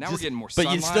 guys. Now we're getting more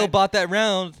But you still sunlight. bought that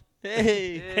round.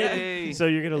 Hey. Hey. So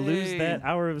you're gonna lose Hey. that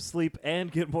hour of sleep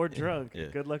and get more drunk. Yeah.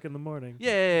 Good luck in the morning.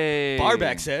 Yay.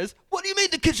 Barback says, "What do you mean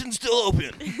the kitchen's still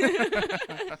open?"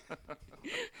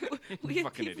 We have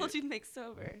Fucking people idiot. to make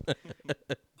sober.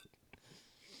 But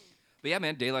yeah,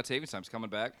 man, daylight savings time's coming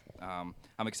back. I'm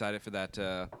excited for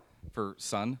that. For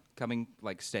sun coming,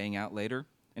 like staying out later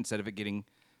instead of it getting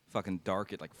fucking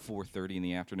dark at like 4:30 in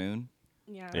the afternoon.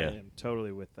 Yeah. Yeah. I am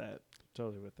totally with that.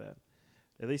 Totally with that.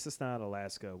 At least it's not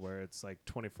Alaska where it's like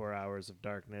 24 hours of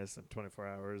darkness and 24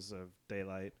 hours of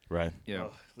daylight. Right. Yeah,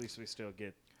 Well, at least we still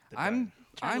get the I'm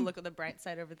Trying to I'm look at the bright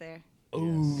side over there.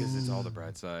 because it's all the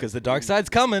bright side. Because the dark side's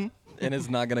coming, and it's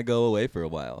not gonna go away for a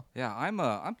while. Yeah,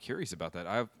 I'm curious about that.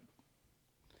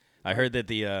 I heard that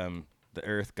the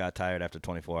Earth got tired after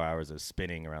 24 hours of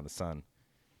spinning around the sun,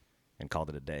 and called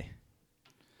it a day.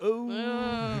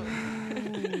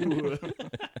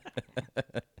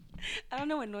 I don't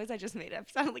know what noise I just made. I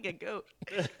sounded like a goat.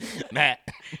 Matt.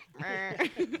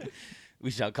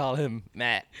 We shall call him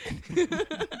Matt.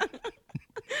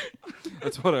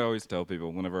 That's what I always tell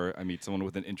people whenever I meet someone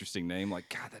with an interesting name. Like,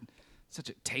 God, that's such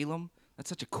a Talem. That's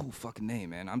such a cool fucking name,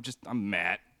 man. I'm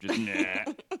Matt. Just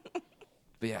Matt.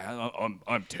 But yeah,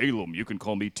 I'm Talem. You can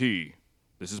call me T.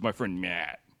 This is my friend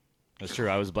Matt. That's true.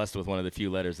 I was blessed with one of the few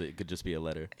letters that could just be a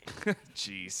letter.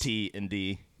 Jeez. T and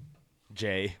D,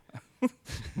 J.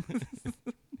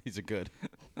 These are good.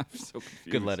 I'm so confused.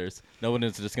 Good letters. No one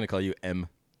is just gonna call you M.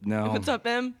 No. What's up,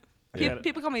 M? Yeah.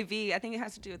 People call me V. I think it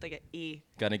has to do with like an E.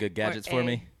 Got any good gadgets for A.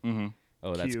 me? Mm-hmm.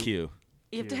 Oh, that's Q.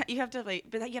 Q. You have to have like,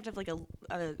 but you have to have like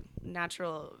a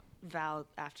natural vowel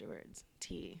afterwards.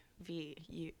 T, V,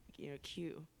 U,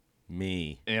 Q.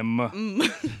 Me. M.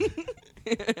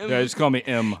 Yeah, just call me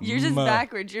M. Yours is Ma.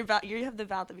 backwards. You have the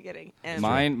vowel at the beginning. M.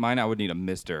 Mine, I would need a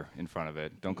Mister in front of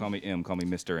it. Don't call me M. Call me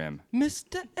Mr. M.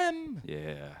 Mr. M.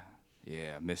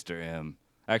 Yeah, Mr. M.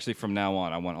 Actually, from now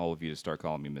on, I want all of you to start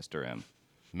calling me Mr. M.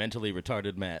 Mentally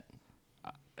retarded Matt.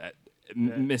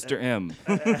 Mr. M.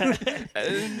 No.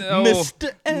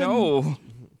 Mr. M. No.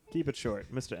 Keep it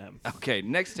short, Mr. M. Okay,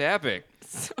 next topic.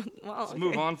 Well, Let's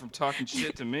move on from talking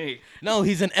shit to me. No,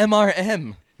 he's an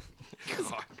MRM.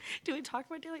 God. Do we talk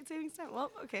about daylight savings time?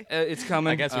 Well, okay. It's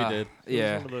coming. I guess we did. It was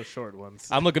Yeah. one of those short ones.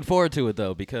 I'm looking forward to it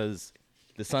though because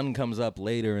the sun comes up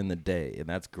later in the day, and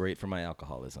that's great for my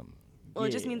alcoholism. Well,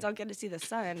 it just Yeah. means I'll get to see the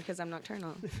sun because I'm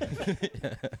nocturnal.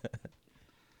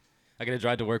 I gotta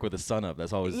drive to work with the sun up.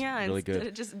 That's always Yeah, really instead good.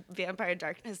 of just vampire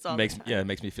darkness all Makes the time. yeah, it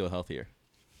makes me feel healthier.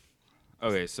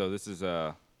 Okay, so this is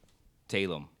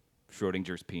Talem,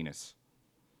 Schrodinger's penis.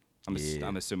 Yeah.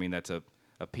 I'm assuming that's a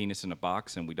penis in a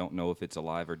box, and we don't know if it's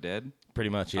alive or dead. Pretty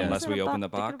much, yeah. Unless Is it we a open the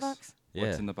box? They put a box. box? Yeah.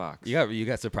 What's in the box? You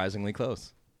got surprisingly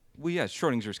close. Well, yeah,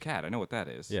 Schrodinger's cat. I know what that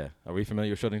is. Yeah. Are we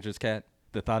familiar with Schrodinger's cat?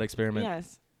 The thought experiment?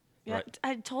 Yes. Yeah, Right.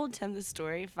 I told Tim the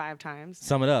story 5 times.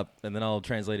 Sum it up, and then I'll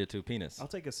translate it to a penis. I'll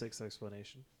take a 6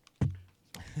 explanation.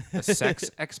 A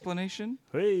sex explanation?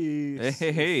 Hey,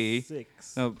 Hey.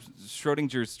 6. No,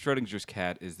 Schrodinger's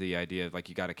cat is the idea of like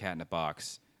you got a cat in a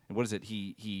box. And what is it?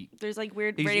 There's like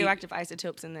weird He's- radioactive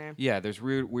isotopes in there. Yeah, there's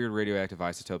weird radioactive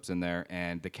isotopes in there,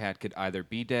 and the cat could either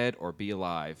be dead or be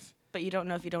alive But you don't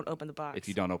know if you don't open the box. if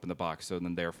you don't open the box. So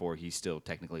then, therefore, he's still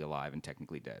technically alive and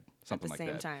technically dead. Something the like same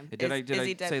that. time. Did Is I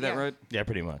he dead? say that Yeah. right? Yeah,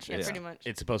 pretty much. Yeah, It's- pretty much.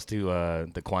 It's supposed to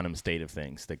the quantum state of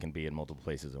things that can be in multiple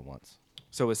places at once.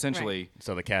 So essentially,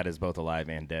 So the cat is both alive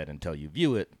and dead until you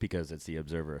view it, because it's the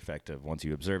observer effect of once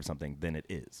you observe something, then it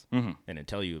is. Mhm. And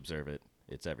until you observe it,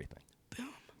 it's everything.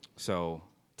 so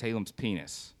Talem's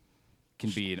penis can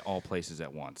be in all places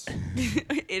at once.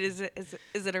 Is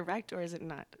it erect or is it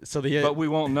not? So the But we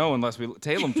won't know unless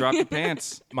Talem dropped the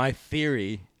pants. my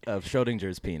theory of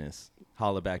Schrodinger's penis,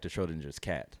 holla back to Schrodinger's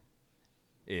cat,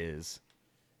 is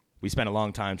we spent a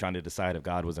long time trying to decide if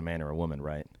God was a man or a woman,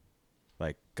 right?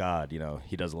 Like, God,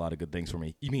 he does a lot of good things for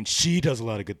me. You mean she does a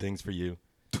lot of good things for you?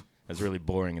 That's really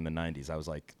boring in the 90s. I was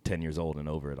like 10 years old and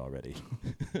over it already.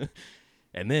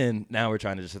 And then now we're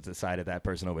trying to just decide if that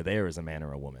person over there is a man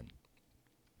or a woman,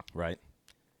 right?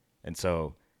 And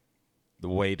so the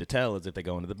way to tell is if they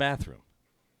go into the bathroom,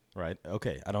 right?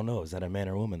 Okay, I don't know. Is that a man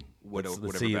or a woman? Whatever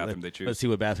see, bathroom they choose. Let's see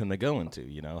what bathroom they go into,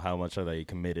 how much are they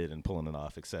committed and pulling it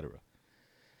off, etc.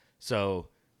 So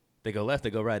they go left,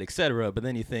 they go right, etc. But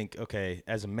then you think, okay,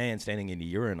 as a man standing in the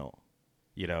urinal,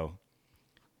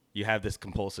 you have this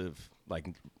compulsive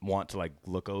want to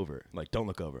look over, don't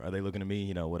look over. Are they looking at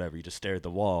me? Whatever. You just stare at the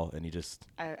wall and you just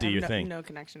do your thing. No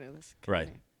connection to this. Right.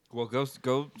 Well,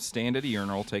 go stand at a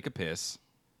urinal, take a piss,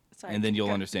 Sorry, and then you'll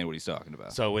go. understand what he's talking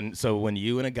about. So when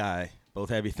you and a guy both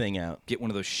have your thing out Get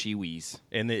one of those shiwis.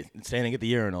 and they standing at the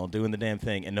urinal doing the damn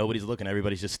thing and nobody's looking,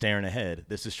 everybody's just staring ahead.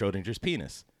 This is Schrodinger's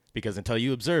penis, because until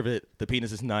you observe it, the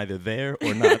penis is neither there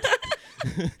or not.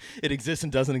 It exists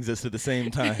and doesn't exist at the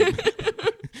same time.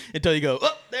 Until you go,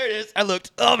 oh, there it is. I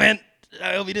looked. Oh man,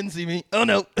 I hope he didn't see me. Oh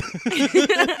no.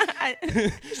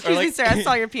 Excuse me, sir. I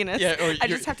saw your penis. Yeah, or I you're-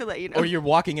 just have to let you know. Or you're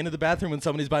walking into the bathroom when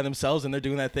somebody's by themselves and they're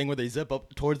doing that thing where they zip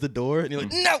up towards the door and you're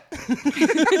like, no,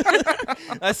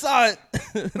 I saw it.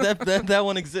 that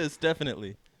one exists,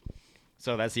 definitely.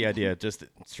 So that's the idea. Just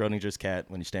Schrodinger's cat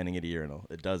when you're standing at a urinal.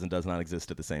 It does and does not exist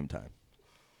at the same time.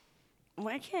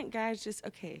 Why can't guys just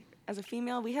as a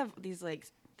female, we have these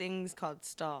things called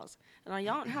stalls, and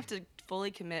y'all don't have to fully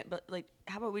commit, but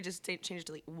how about we just change it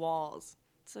to walls,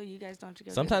 so you guys don't have to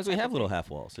go. Sometimes we through the have type little of half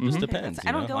walls. It just depends,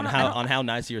 I don't go on on- I don't- how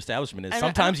nice your establishment is. I don't-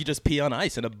 Sometimes you just pee on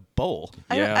ice in a bowl.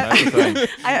 I don't- Yeah, that's the thing.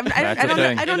 I That's the don't.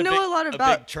 thing. I don't In know big- a lot big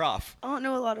about. trough. I don't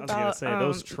know a lot I was gonna about say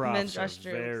those men's troughs are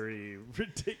restrooms. very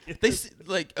ridiculous.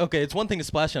 They okay. It's one thing to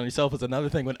splash on yourself. It's another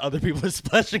thing when other people are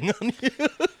splashing on you.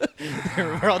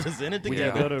 We're all just in it When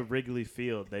together. you go to Wrigley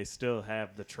Field, they still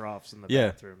have the troughs in the Yeah.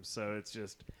 bathroom, so it's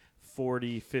just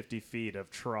 40, 50 feet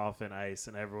of trough and ice,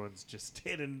 and everyone's just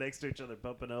standing next to each other,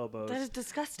 bumping elbows. That is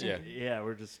disgusting. Yeah. Yeah,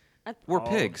 we're just We're all-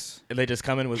 pigs. And they just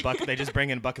come in with buckets. They just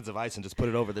bring in buckets of ice and just put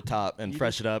it over the top and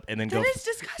fresh it up, and then That go. is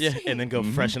disgusting. Yeah, and then go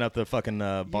freshen up the fucking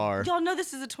bar. Y'all know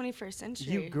this is the 21st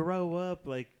century. You grow up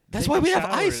That's taking why we have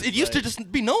showers, ice. It used to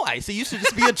just be no ice. It used to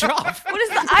just be a trough. What does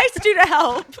the ice do to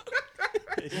help?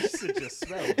 It used to just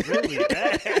smell really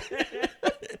bad.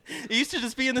 It used to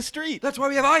just be in the street. That's why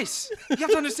we have ice. You have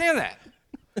to understand that.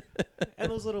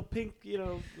 And those little pink,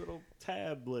 little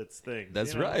tablets things.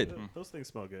 That's right. Those things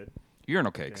smell good.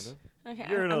 Urinal cakes. Kind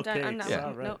Okay, Urinal I'm done. I'm cakes. done.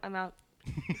 Yeah. Right. No, I'm out.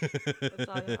 That's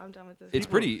all. I'm done with this.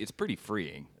 It's pretty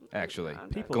freeing, actually. I'm done.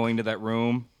 People- Going to that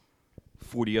room,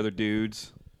 40 other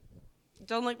dudes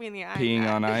Don't look me in the eye. peeing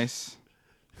on ice.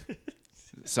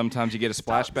 Sometimes you get a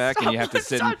splashback and you have to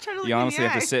sit. stop trying to look You me in the honestly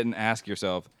have eye. to sit and ask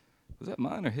yourself, was that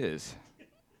mine or his?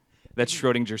 That's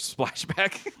Schrodinger's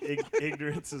splashback.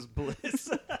 Ignorance is bliss.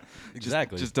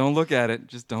 Exactly. Just don't look at it.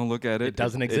 Just don't look at it. It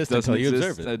doesn't It exist doesn't until you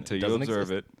exist observe it. Until It you doesn't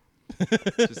observe exist.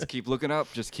 it. Just keep looking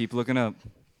up. Just keep looking up.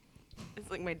 It's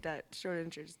like my dad,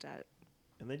 Schrodinger's dad.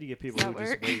 And then you get people Does who that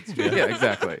just work? wait straight. Yeah,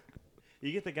 exactly.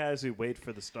 You get the guys who wait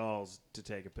for the stalls to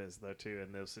take a piss, though, too.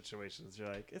 In those situations, you're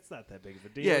like, it's not that big of a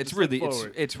deal. Yeah, it's Just look really,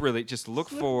 forward. it's really just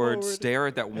look Look forward, forward. stare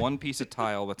at that one piece of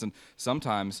tile that's in.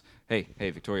 Sometimes, hey,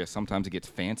 Victoria. Sometimes it gets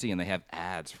fancy and they have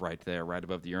ads right there, right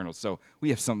above the urinals. So we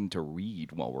have something to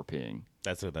read while we're peeing.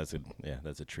 That's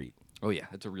a treat. Oh yeah,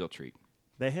 it's a real treat.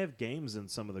 They have games in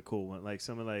some of the cool ones, like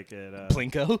some of like at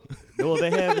Plinko. well,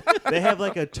 they have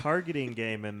like a targeting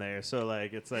game in there. So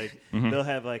like it's like they'll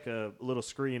have like a little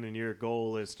screen, and your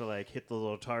goal is to like hit the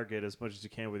little target as much as you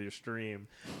can with your stream,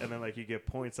 and then like you get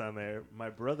points on there. My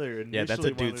brother initially Yeah, that's a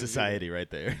wanted dude to do society right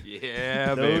there.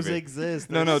 Yeah, Those baby. exist.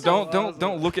 No, They're no, so don't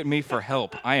awesome. look at me for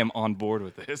help. I am on board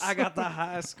with this. I got the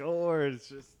high score. It's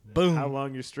just Boom. how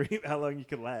long you stream, how long you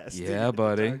can last. to Yeah, get the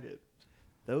buddy. target.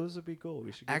 Those would be cool.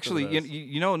 We should get Actually, some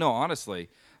of those. no, honestly,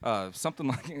 something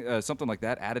like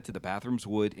that added to the bathrooms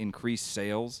would increase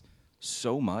sales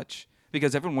so much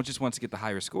because everyone just wants to get the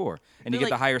higher score, and you But, get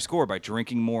the like- higher score by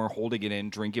drinking more, holding it in,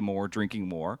 drinking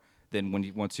more. Then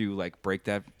once you like break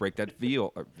that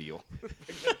veal.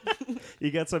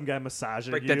 You got some guy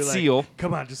massaging Break you. that like, seal.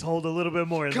 Come on, just hold a little bit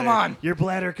more. In Come there. on. Your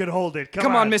bladder could hold it.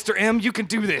 Come on, Mr. M, you can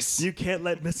do this. You can't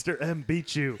let Mr. M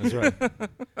beat you. That's right.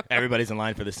 Everybody's in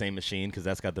line for the same machine because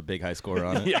that's got the big high score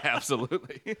on it. Yeah,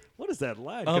 absolutely. What is that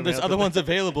line? Oh, coming there's out other the ones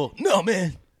available. No,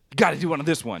 man. Got to do one on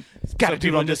this one. Got to Some do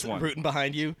people it on just this one. rooting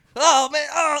behind you. Oh man!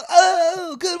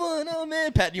 Oh, good one! Oh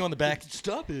man! Patting you on the back.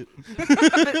 Stop it. But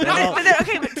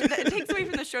it takes away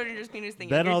from the Schrodinger's penis thing.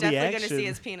 Then You're all the definitely going to see action-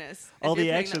 his penis. if All you're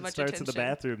the paying that action much starts in the attention.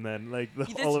 bathroom. Then, like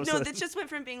This, all of a no, sudden. this just went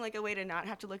from being like a way to not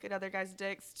have to look at other guys'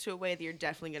 dicks to a way that you're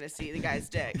definitely going to see the guy's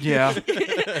dick. Yeah.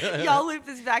 Y'all loop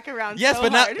this back around Yes, so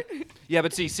but not- hard. Yeah,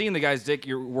 but see, seeing the guy's dick,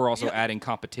 we're also adding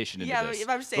competition into Yeah, but this. if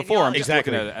I'm saying Before, y'all I'm just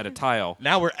Exactly. looking at a tile.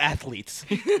 Now we're athletes.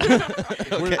 All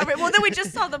right, well, then we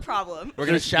just solved the problem. We're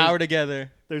gonna shower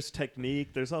together. There's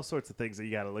technique. There's all sorts of things that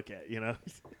you got to look at. You know.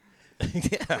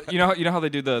 Yeah. You know how they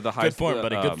do the high Good form,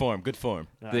 buddy. Good um, form. Good form.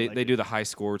 I They, like they it. do the high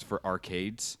scores for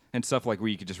arcades and stuff like where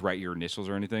you could just write your initials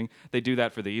or anything. They do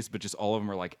that for these, but just all of them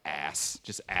are like ass,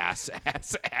 just ass.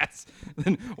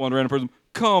 Then one random person,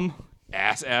 come,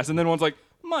 ass, and then one's like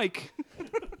Mike,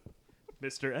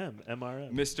 Mr. M.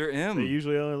 MRM. Mr. They M.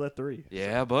 usually only let 3.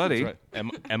 Yeah, buddy. That's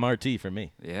right. MRT for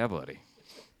me. Yeah, buddy.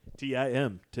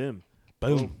 TIM. Tim.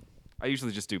 Boom. I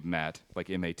usually just do Matt, like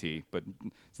M-A-T, but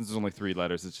since there's only 3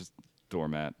 letters, it's just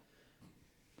doormat.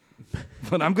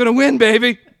 But I'm gonna win,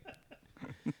 baby.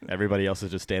 Everybody else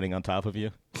is just standing on top of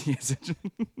you. Yes.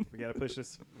 We gotta push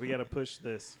this. We gotta push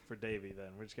this for Davey. Then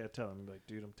we just gotta tell him, like,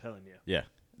 dude, I'm telling you. Yeah.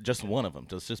 Just one of them.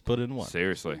 Just put it in one.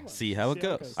 Seriously. See how it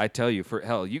goes. I tell you, for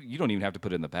hell, you don't even have to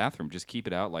put it in the bathroom. Just keep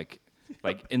it out like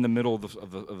in the middle of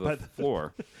the By the-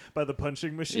 floor. By the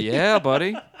punching machine. Yeah,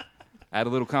 buddy. Add a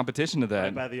little competition to Right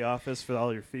that. by the office for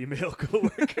all your female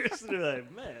coworkers. They're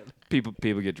like, man, People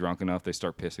get drunk enough, they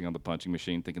start pissing on the punching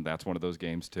machine, thinking that's one of those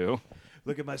games too.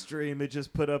 look at my stream. It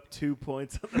just put up 2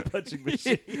 points on the punching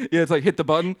machine. Yeah, it's like hit the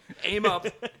button, aim up.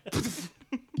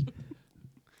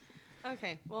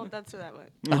 Okay, well, that's where that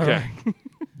went. Okay.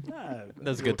 Ah,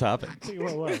 That's a good topic. I think it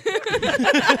went well.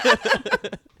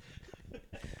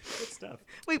 Good stuff.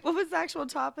 Wait, what was the actual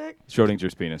topic?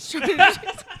 Schrodinger's penis.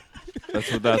 That's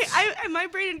what Okay, that's my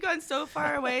brain had gone so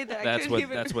far away that I that's couldn't what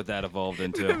even that's what that evolved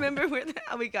into. remember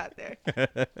how we got there.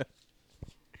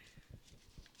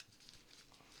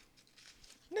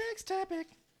 Next topic.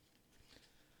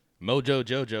 Mojo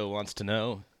Jojo wants to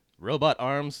know, robot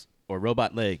arms or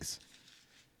robot legs?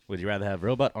 Would you rather have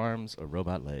robot arms or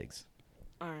robot legs?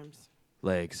 Arms,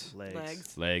 Legs. Legs.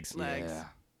 legs, Legs. legs. Yeah.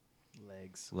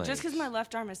 Legs. Legs. Just because my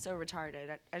left arm is so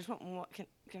retarded, I just want one.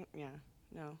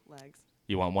 No legs.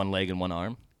 You want one leg and one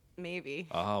arm? Maybe.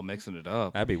 Oh, mixing it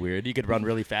up. That'd be weird. You could run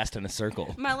really fast in a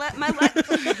circle. My left.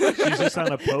 She's just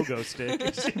on a pogo stick.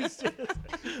 She's just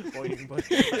boing,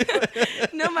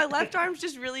 boing. No, my left arm's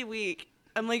just really weak.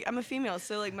 I'm a female,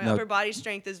 so like my No. upper body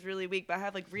strength is really weak, but I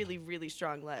have like really, really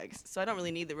strong legs. So I don't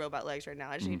really need the robot legs right now.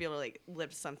 I just need to be able to like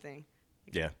lift something.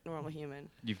 Like Yeah. a normal human.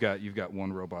 You've got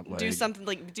one robot leg. Do something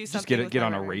like do Just something. with get my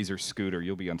on a right arm. razor scooter.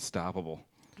 You'll be unstoppable.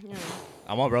 Yeah.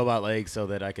 I want robot legs so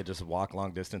that I could just walk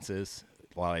long distances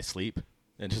while I sleep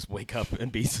and just wake up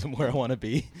and be somewhere I want to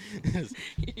be. Just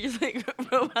You're like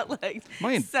robot legs, Am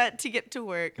I in- set to get to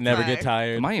work. never get bye.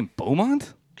 tired. Am I in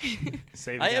Beaumont?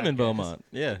 Saving I am on in gas. Beaumont.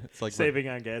 Yeah, it's like Saving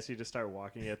on gas, you just start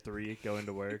walking at 3, going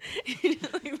to work.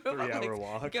 Like, robot 3-hour legs,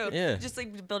 walk. Go. Yeah. Just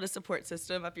like build a support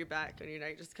system up your back when you're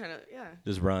not just kind of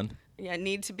just run. Yeah,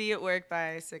 need to be at work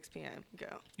by 6 p.m. Go.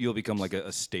 You'll become like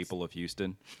a staple of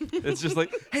Houston. It's just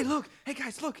like, hey, look, hey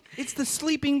guys, look, it's the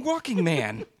sleeping walking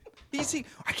man. You see,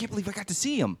 I can't believe I got to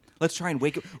see him. Let's try and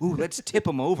wake him. Ooh, let's tip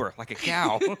him over like a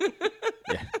cow.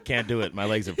 Yeah, can't do it. My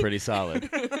legs are pretty solid.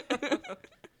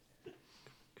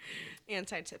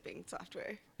 Anti-tipping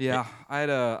software. Yeah, I'd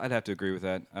have to agree with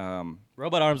that.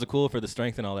 Robot arms are cool for the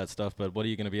strength and all that stuff, but what are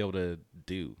you going to be able to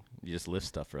do? You just lift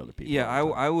stuff for other people. Yeah, all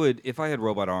the time. I would if I had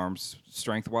robot arms.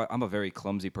 Strength-wise, I'm a very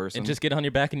clumsy person. And just get on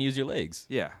your back and use your legs.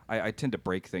 yeah, I tend to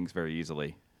break things very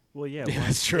easily. Well, yeah. Yeah, once-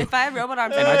 that's true. If I had robot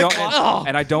arms, And I I would don't walk-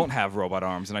 and I don't have robot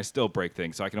arms, and I still break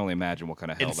things. So I can only imagine what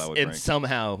kind of hell And, that would and bring.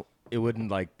 somehow it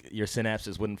wouldn't like your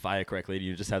synapses wouldn't fire correctly.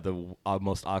 You just have the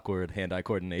most awkward hand-eye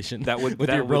coordination. That would- with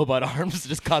that your would- robot arms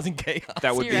just causing chaos.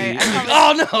 That would You're be right. I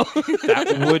probably- oh no!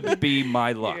 that would be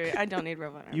my luck. You're right. I don't need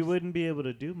robot arms. You wouldn't be able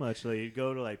to do much. Like, you'd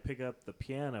go to like pick up the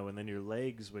piano, and then your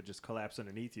legs would just collapse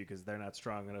underneath you because they're not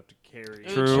strong enough to carry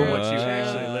True. once you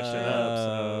actually lift it up.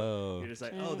 So Oh. you're just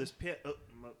like, oh, this pit. Oh,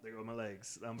 there go my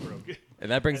legs. I'm broken. And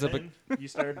that brings And up a then you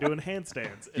start doing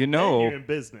handstands. And You know- then you're in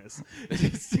business.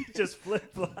 just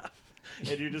flip flop,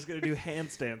 and you're just gonna do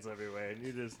handstands everywhere, and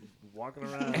you're just walking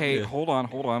around. Hey, hold on.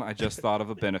 I just thought of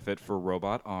a benefit for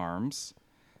robot arms.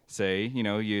 Say,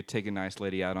 you take a nice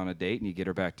lady out on a date and you get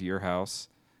her back to your house.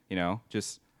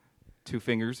 Just 2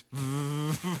 fingers.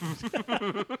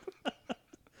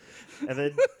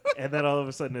 and then all of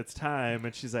a sudden it's time,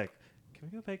 and she's like, "Can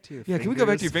we go back to your Yeah, fingers? can we go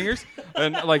back to your fingers?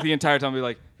 And like the entire time, be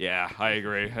like, yeah, I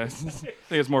agree. I think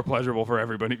it's more pleasurable for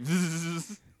everybody.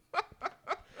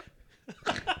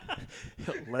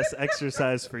 Less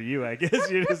exercise for you, I guess.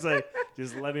 You're just like,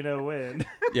 just let me know when.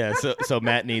 yeah. So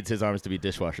Matt needs his arms to be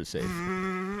dishwasher safe.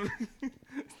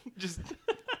 Just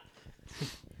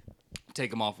take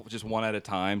them off just one at a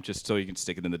time, just so you can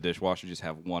stick it in the dishwasher. Just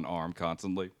have one arm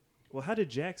constantly. Well, how did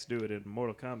Jax do it in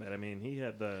Mortal Kombat? I mean, he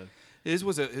had the. His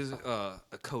was a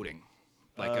coating,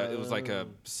 like it was like a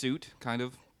suit kind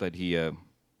of, but he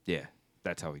yeah,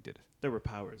 that's how he did it. There were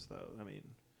powers though. I mean,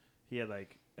 he had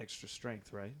like extra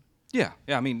strength, right? Yeah.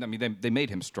 I mean, they made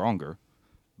him stronger,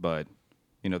 but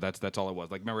that's all it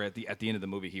was. Like, remember at the end of the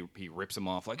movie, he rips him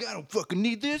off like, I don't fucking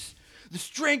need this. The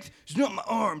strength is not in my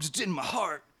arms, it's in my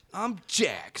heart. I'm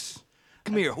Jax.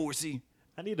 Come here, horsey.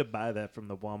 I need to buy that from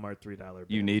the Walmart $3.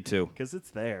 You need to. because it's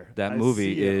there. That I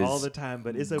movie see it is all the time.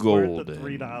 But is it worth the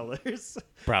golden. $3?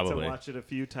 Probably. to watch it a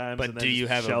few times. But and then do you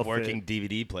just have a shelf working it.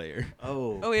 DVD player?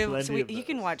 Oh, Oh, we have, plenty so we, of you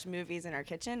can those. watch movies in our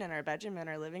kitchen, in our bedroom, in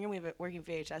our living room. We have a working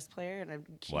VHS player and a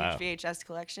huge Wow. VHS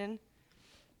collection.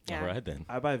 Yeah. All right then.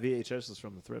 I buy VHSs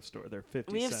from the thrift store. They're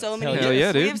 50 We have cents. so many. Hell yeah,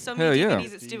 We dude. have so Hell many yeah.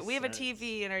 DVDs. It's 50 we have a cents.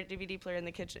 TV in our DVD player in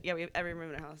the kitchen. Yeah, we have every room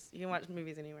in the house. You can watch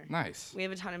movies anywhere. Nice. We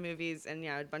have a ton of movies and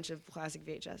a bunch of classic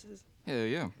VHSs. Hell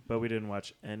yeah. But we didn't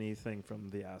watch anything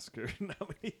from the Oscar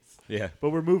nominees. Yeah.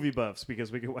 But we're movie buffs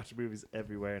because we can watch movies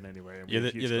everywhere and anywhere. And we You're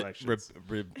have the, huge you're the collections. He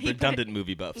put redundant it-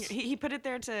 movie buffs. He put it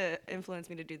there to influence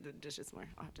me to do the dishes more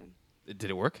often. Did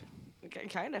it work?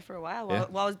 Kind of for a while. Yeah.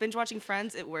 While I was binge watching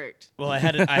Friends, it worked. Well, I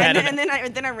had it. And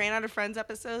then I ran out of Friends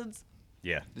episodes.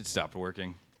 Yeah. It stopped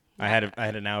working. I had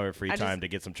an hour of free I time just- to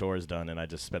get some chores done, and I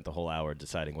just spent the whole hour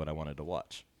deciding what I wanted to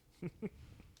watch.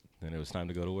 Then it was time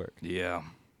to go to work. Yeah,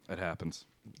 it happens.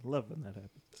 Love when that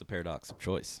happens. It's a paradox of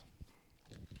choice.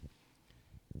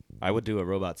 I would do a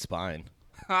robot spine.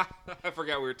 I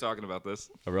forgot we were talking about this.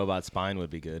 A robot spine would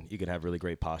be good. You could have really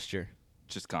great posture,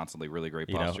 Just constantly really great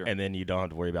you posture. know, and then you don't have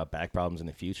to worry about back problems in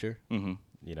the future. Mhm.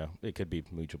 You know, it could be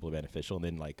mutually beneficial, and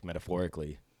then like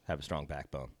metaphorically have a strong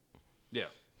backbone. Yeah.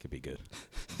 Could be good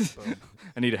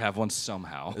I need to have one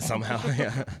somehow. somehow.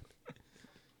 Yeah.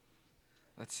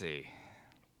 Let's see.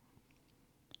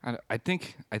 I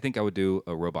think I would do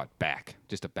a robot back,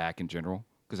 just a back in general,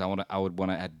 because I would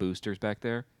want to add boosters back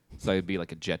there, so it'd be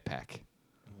like a jetpack.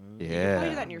 You Yeah. probably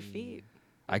do that in your feet.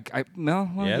 Well, Yeah,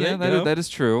 yeah, there you go. that is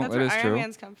true. That's That where is Iron true.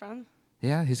 Man's come from.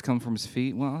 Yeah, he's come from his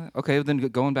feet. Well, okay, then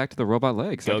going back to the robot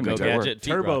legs. I Go can go make that work. gadget. Feet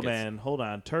Turbo rockets. Man, hold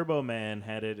on. Turbo Man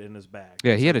had it in his back.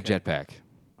 Yeah, he had a Okay. jetpack.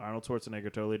 Arnold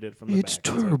Schwarzenegger totally did from the It's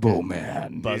back. It's Turbo okay.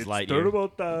 Man. Buzz It's Lightyear. Turbo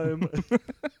time.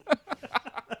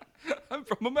 I'm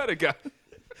from America.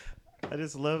 I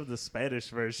just love the Spanish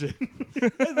version.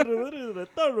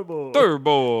 Turbo.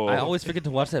 Turbo. I always forget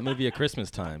to watch that movie at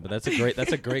Christmas time, but that's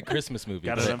a great Christmas movie.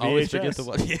 Got but it I on always forget to VHS.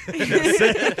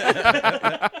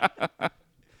 watch.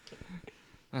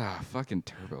 Ah, fucking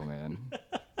Turbo Man.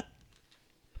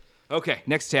 Okay,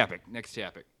 next topic.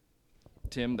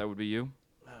 Tim, that would be you.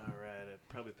 All right, I'd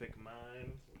probably pick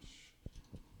mine, which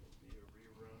would be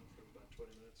a rerun from about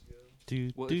 20 minutes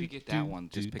ago. Well, if you get that one,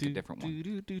 just pick a different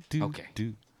one. Okay.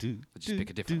 Let's just pick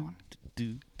a different one.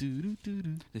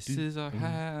 This is our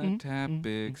hot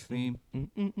topics theme.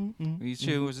 We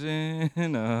chosen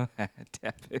a hot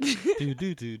topic.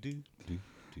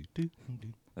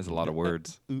 That's a lot of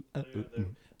words.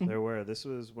 There were. This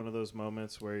was one of those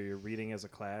moments where you're reading as a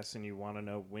class and you want to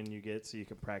know when you get so you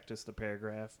can practice the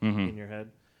paragraph in your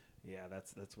head. Yeah,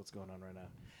 that's what's going on right now.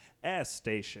 Ass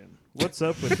station. What's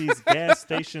up with these gas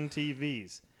station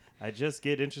TVs? I just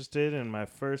get interested and my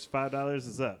first $5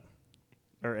 is up.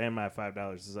 and my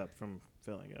 $5 is up from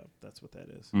filling up. That's what that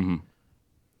is. Mm-hmm.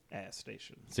 Ass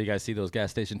station. So you guys see those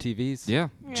gas station TVs? Yeah.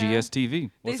 Yeah.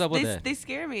 GSTV. What's they, up with they, that? They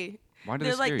scare me. Why do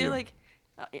they're they like scare they're you? like,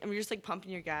 you're just like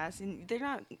pumping your gas, and they're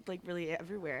not like really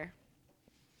everywhere.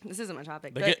 This isn't my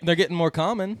topic. But They're getting more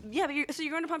common. yeah, but so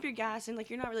you're going to pump your gas, and like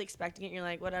you're not really expecting it. You're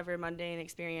like, whatever, mundane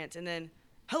experience, and then,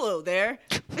 hello there.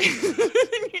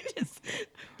 You're just,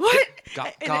 what?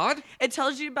 And God? It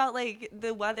tells you about like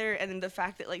the weather and the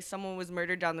fact that like someone was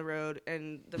murdered down the road,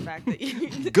 and the fact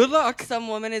that Good luck. some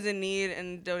woman is in need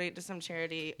and donate to some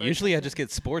charity. or Usually I something. just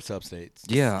get sports updates.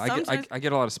 Yeah, Sometimes- I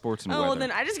get a lot of sports and Oh, weather. well,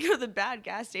 then I just go to the bad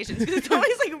gas stations because it's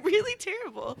always like really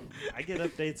terrible. I get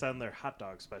updates on their hot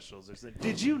dog specials. There's like,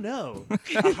 did you know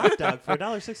a hot dog for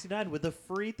 $1.69 with a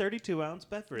free 32-ounce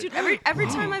beverage? Dude, every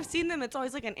time I've seen them, it's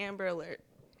always like an Amber Alert.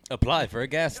 Apply for a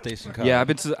gas station card. Yeah,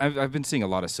 I've been seeing a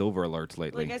lot of silver alerts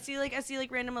lately. Like I see like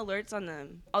random alerts on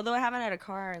them. Although I haven't had a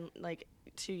car in like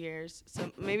 2 years, so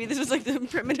maybe this was like the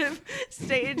primitive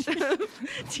stage of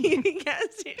TV gas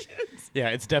stations. Yeah,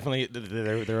 it's definitely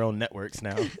their own networks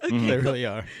now. They really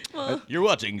are. Well, You're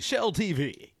watching Shell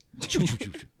TV.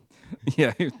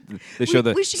 Yeah, they show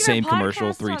the we should get same our commercial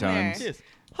podcast 3 on there. times. Yes.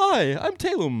 Hi, I'm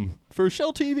Talum for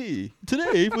Shell TV.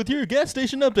 Today with your gas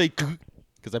station update.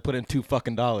 Because I put in $2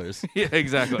 fucking. Yeah,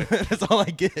 exactly. That's all I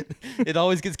get. It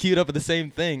always gets queued up at the same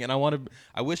thing, and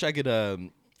I wish I could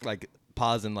like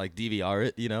pause and like DVR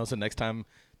it, you know. So next time,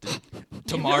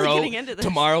 tomorrow, getting into this.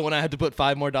 when I have to put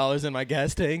 $5 more in my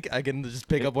gas tank, I can just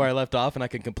pick up where I left off, and I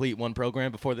can complete one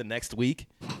program before the next week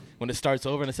when it starts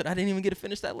over. And I said I didn't even get to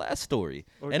finish that last story,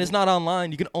 and it's not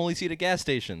online. You can only see it at gas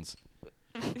stations.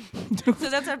 so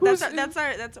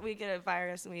that's we get a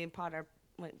virus and we plug our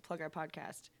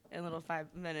podcast in little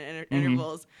 5-minute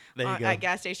intervals There you go. at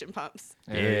gas station pumps.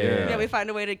 Yeah. Yeah, we find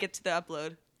a way to get to the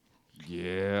upload.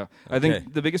 Yeah. I Okay.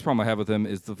 think the biggest problem I have with them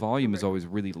is the volume is always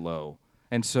really low.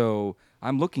 And so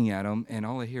I'm looking at them, and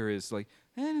all I hear is like,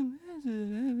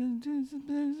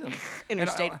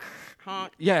 Interstate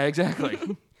honk. yeah, exactly.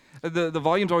 The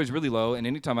volume's always really low, and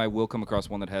anytime I will come across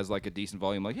one that has like a decent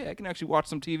volume, like, hey, I can actually watch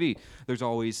some TV, there's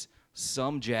always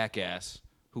some jackass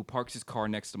who parks his car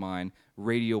next to mine,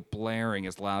 radio blaring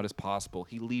as loud as possible.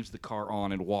 He leaves the car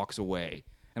on and walks away.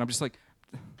 And I'm just like,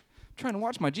 I'm trying to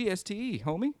watch my GSTE,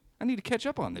 homie. I need to catch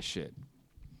up on this shit.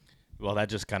 Well, that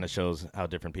just kind of shows how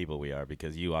different people we are,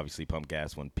 because you obviously pump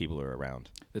gas when people are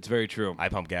around. That's very true. I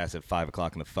pump gas at 5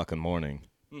 o'clock in the fucking morning,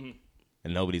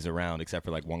 and nobody's around except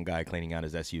for like one guy cleaning out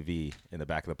his SUV in the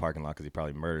back of the parking lot because he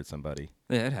probably murdered somebody.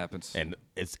 Yeah, it happens. And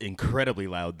it's incredibly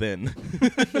loud then.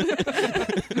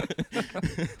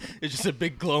 It's just a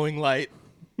big glowing light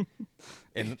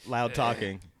and loud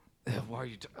talking. Why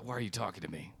are you talking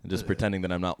to me? And just pretending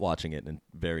that I'm not watching it and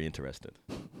very interested.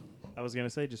 I was gonna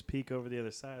say just peek over the other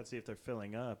side, see if they're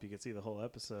filling up. You can see the whole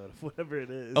episode of whatever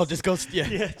it is. Oh, just go,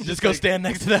 Yeah, just go like, stand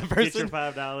next to that get your person.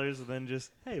 $5 and then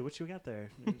just, hey, what you got there?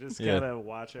 And just Yeah. kind of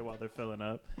watch it while they're filling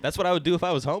up. That's what I would do if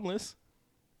I was homeless.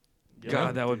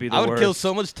 God, that would be the I would worst. kill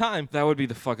so much time. That would be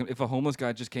the fucking. If a homeless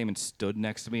guy just came and stood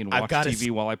next to me and I've watched gotta TV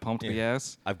while I pumped the Yeah.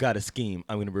 gas. I've got a scheme.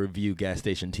 I'm going to review gas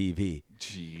station TV.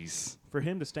 Jeez. For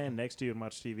him to stand next to you and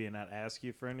watch TV and not ask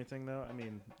you for anything, though, I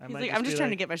mean, I He's might like, I'm be just trying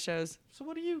to like, get my shows. So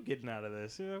what are you getting out of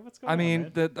this? What's going I on, mean,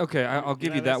 man? that okay. I'll give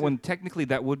know, you that's that one. Technically,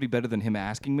 that would be better than him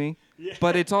asking me. Yeah.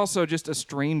 But it's also just a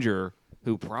stranger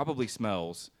who probably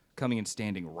smells coming and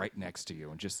standing right next to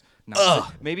you and just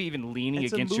not maybe even leaning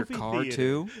It's a against your movie car theater.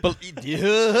 too. But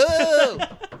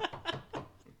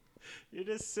You're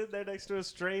just sitting there next to a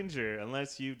stranger,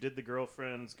 unless you did the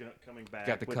girlfriend's coming back.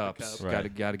 Got the with cups. The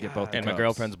Right. Got to get both. the and my cups.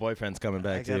 girlfriend's boyfriend's coming I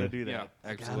back gotta too. do that. Yeah,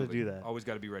 I absolutely. gotta do that. Always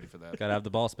got to be ready for that. Gotta have the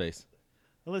ball space.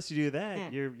 Unless you do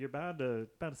that, you're bound to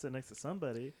sit next to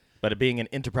somebody. But being an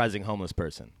enterprising homeless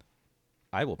person,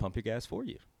 I will pump your gas for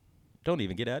you. Don't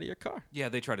even get out of your car. Yeah,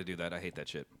 they try to do that. I hate that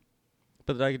shit.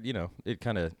 But it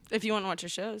kind of, If you want to watch your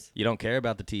shows. you don't care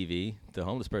about the TV. The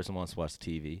homeless person wants to watch the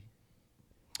TV.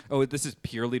 Oh, this is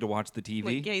purely to watch the TV.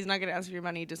 Like, yeah, he's not going to ask for your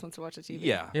money. He just wants to watch the TV.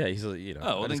 Yeah. Yeah, he's I well, just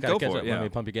then gotta go catch for up. it, yeah. Let me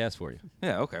pump your gas for you.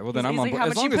 Yeah. Okay. Well, then He's I'm on like, board. how As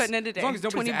much long you as, putting in as long as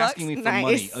today? nobody's 20 asking me bucks? for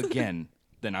money Nice. again,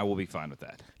 then I will be fine with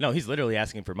that. No, he's literally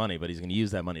asking for money, but he's going to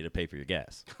use that money to pay for your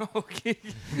gas. Okay.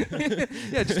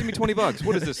 Yeah, just give me $20.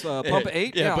 What is this? Pump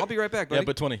 8? Yeah, but- I'll be right back, buddy. Yeah,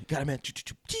 but 20. Got it, man.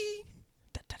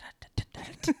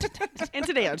 And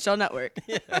today on Shell Network.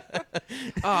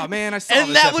 Oh man, I saw And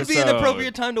this that would be an episode.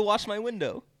 appropriate time to wash my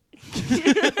window.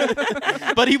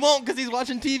 But he won't because he's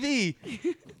watching TV.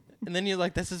 And then you're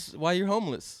like, this is why you're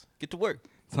homeless. Get to work.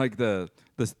 It's like the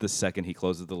second he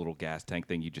closes the little gas tank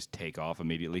thing, you just take off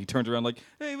immediately. He turns around like,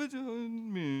 "Hey, what's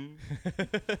on me?"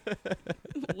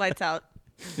 Lights out.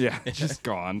 Yeah, it's just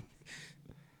gone.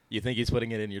 You think he's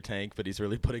putting it in your tank, but he's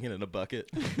really putting it in a bucket.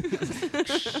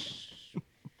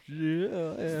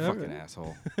 Yeah. Fucking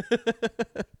asshole.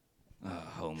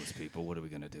 Homeless people, what are we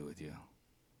going to do with you?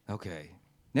 Okay.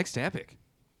 Next topic.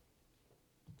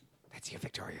 That's you,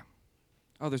 Victoria.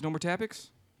 Oh, there's no more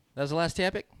topics? That was the last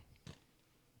topic.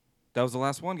 That was the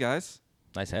last one, guys.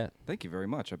 Nice hat. Thank you very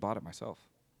much. I bought it myself.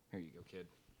 Here you go, kid.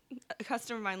 A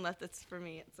customer of mine left this for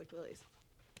me. It's like Willie's.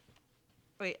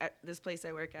 Wait, at this place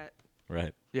I work at.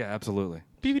 Right. Yeah, absolutely.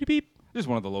 Beep beep beep. Just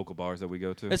one of the local bars that we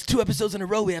go to. That's 2 episodes in a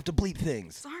row we have to bleep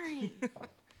things. Sorry.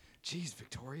 Jeez,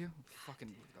 Victoria.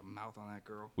 Fucking the mouth on that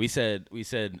girl. We said,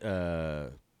 yeah.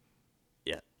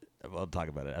 Well, I'll talk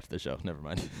about it after the show. Never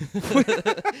mind.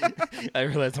 I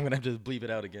realize I'm going to have to bleep it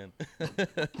out again.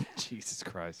 Jesus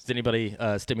Christ. Is anybody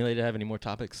stimulated to have any more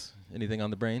topics? Anything on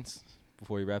the brains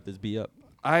before we wrap this B up?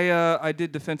 I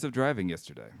did defensive driving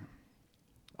yesterday.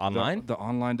 Online? The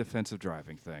online defensive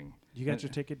driving thing. You got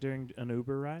your ticket during an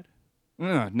Uber ride?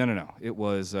 No. It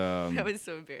was That was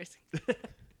so embarrassing.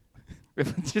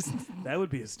 just That would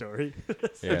be a story.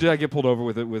 Yeah. did I get pulled over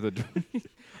with a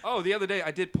Oh, the other day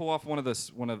I did pull off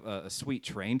a sweet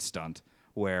train stunt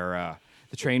where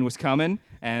the train was coming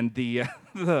and the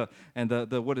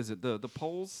what is it? The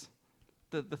poles?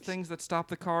 The things that stop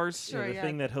the cars? Sure. the yeah.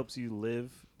 thing that helps you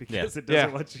live because Yeah. it doesn't Yeah.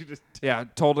 want you to. Yeah,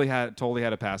 totally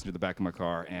had a passenger in the back of my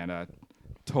car, and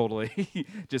totally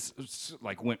just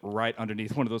like went right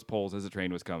underneath one of those poles as the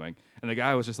train was coming, and the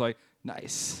guy was just like,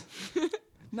 "Nice,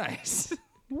 nice."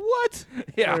 What?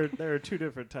 Yeah, There are two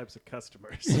different types of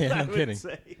customers. Yeah, I no would kidding.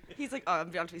 say. He's like, oh, I'm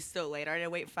about to be so late. I had to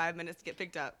wait 5 minutes to get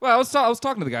picked up. well, I was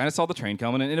talking to the guy, and I saw the train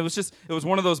coming, and it was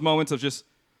one of those moments of just,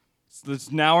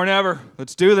 it's now or never.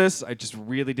 Let's do this. I just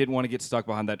really didn't want to get stuck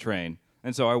behind that train.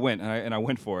 And so I went, and I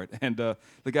went for it. And the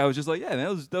guy was just like, yeah,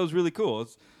 man, that was really cool.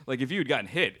 It's like if you had gotten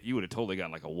hit, you would have totally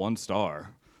gotten like a 1 star.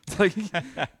 It's like,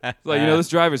 this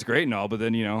driver's great and all, but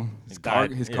then, his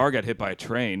car got hit by a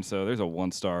train, so there's a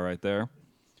 1 star right there.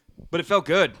 But it felt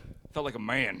good. Felt like a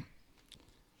man.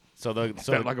 Felt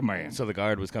like a man. So the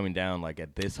guard was coming down like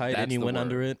at this height, That's and he the went word.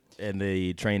 under it, and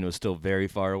the train was still very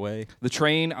far away. The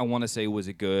train, I want to say, was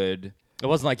a good... It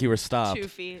wasn't like you were stopped, 2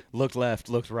 feet. looked left,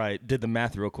 looked right, did the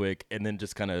math real quick, and then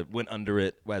just kind of went under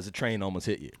it as the train almost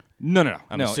hit you. No.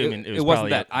 I'm assuming it was wasn't probably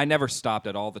that. at- I never stopped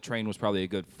at all. The train was probably a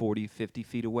good 40, 50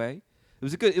 feet away.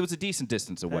 It was a decent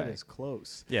distance That away. is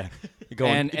close. Yeah, you're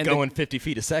going And going 50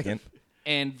 feet a second.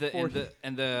 And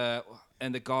the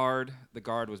guard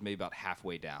was maybe about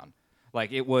halfway down.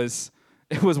 Like it was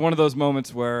one of those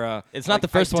moments where It's not like, the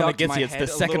first I one that ducked gets my you, it's the head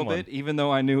a second little one. bit, even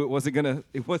though I knew it wasn't gonna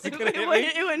hit me.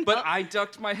 It went But up. I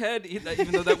ducked my head,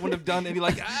 even though that wouldn't have done any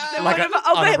like. Like What a- about-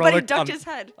 oh, on a but he roller- ducked on- his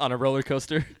head. On a roller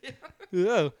coaster.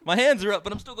 Whoa, my hands are up,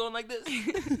 but I'm still going like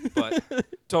this. But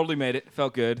totally made it.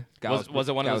 Felt good. Guy Was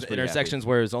it one guy of was those pretty happy. intersections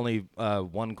where there's only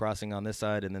one crossing on this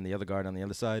side and then the other guard on the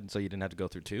other side, so you didn't have to go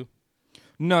through 2?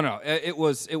 No. It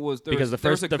was. There Because was, the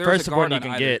first there was a support guard you on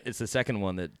can either- get, it's the second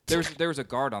one that. There was a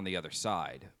guard on the other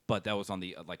side, but that was on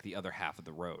the other half of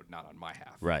the road, not on my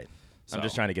half. Right. I'm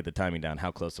just So- trying to get the timing down.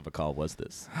 How close of a call was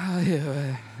this?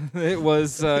 It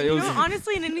was. It was.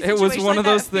 Honestly, in any it situation was one like of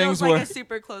those that, it feels things like where- a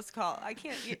super close call. I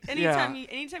can't. Yeah.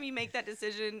 Anytime you make that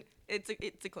decision, it's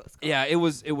a close call. Yeah, it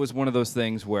was one of those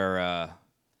things where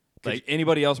like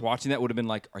anybody else watching that would have been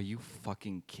like, "Are you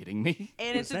fucking kidding me?"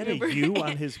 And Is it's an that Uber. a U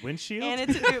on his windshield? And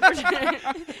it's an Uber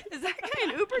driver. Is that guy an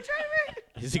Uber driver?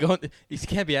 Is he going? He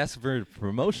can't be asking for a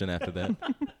promotion after that.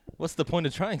 What's the point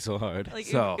of trying so hard? Like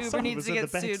So- Uber Someone needs was to in the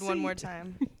get back sued one seat. more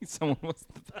time. Someone was.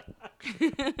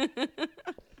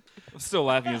 I'm still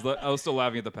laughing. I was still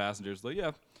laughing at the passengers. Like, yeah,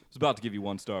 I was about to give you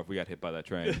 1 star if we got hit by that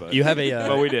train, but You have a.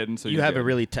 but we didn't. So you you're have a good.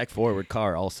 really tech-forward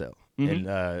car also,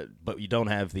 and but you don't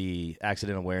have the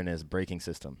accident awareness braking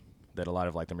system that a lot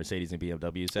of like the Mercedes and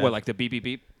BMWs have. What, like the beep beep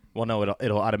beep? Well, no,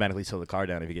 it'll automatically slow the car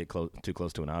down if you get too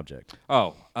close to an object.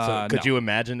 Oh, So could no. you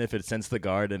imagine if it sensed the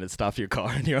guard and it stopped your car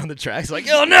and you're on the tracks like,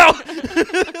 oh no!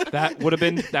 That would have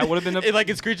been a It like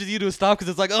it screeches you to a stop because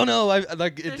it's like, oh no!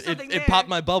 There's something It popped there.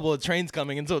 my bubble. A train's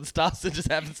coming, and so it stops. It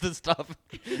just happens to stop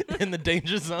in the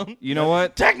danger zone. You know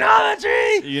what? Technology.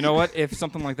 You know what? If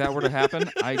something like that were to happen,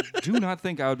 I do not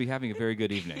think I would be having a very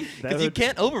good evening. That Because you would-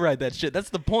 can't override that shit. That's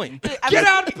the point. Get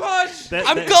out and push! that-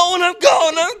 I'm that-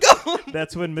 going.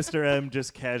 That's when Mr. M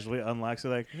just casually unlocks it,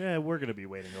 like, yeah, we're gonna be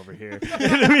waiting over here.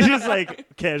 And we just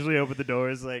like casually open the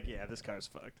doors, like, yeah, this car's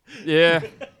fucked. Yeah.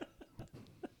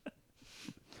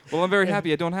 Well, I'm very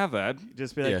happy I don't have that.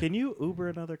 Just be like, Yeah. can you Uber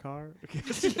another car?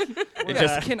 It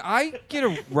just Can I get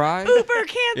a ride? Uber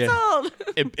canceled.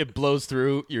 it blows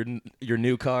through your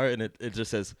new car and it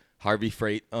just says Harvey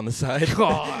Freight on the side.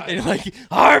 And you're like,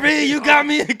 Harvey, you got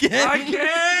me again.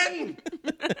 Again.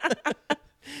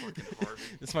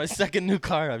 It's my second new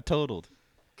car I've totaled.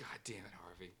 God damn it,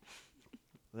 Harvey.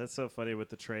 That's so funny with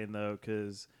the train, though,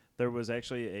 because there was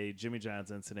actually a Jimmy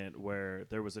John's incident where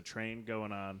there was a train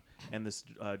going on, and this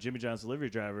Jimmy John's delivery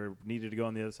driver needed to go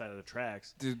on the other side of the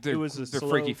tracks. Dude, It was they're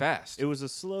freaky fast. It was a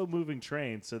slow-moving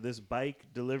train, so this bike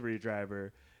delivery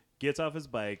driver gets off his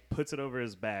bike, puts it over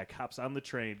his back, hops on the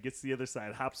train, gets to the other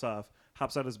side, hops off,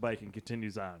 hops on his bike, and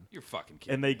continues on. You're fucking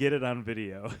kidding. And they get it on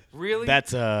video. Really?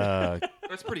 That's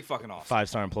That's pretty fucking awesome.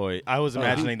 5-star employee. I was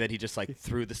imagining that he just like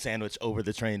threw the sandwich over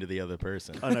the train to the other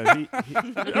person. Oh, no, he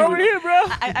over here, bro.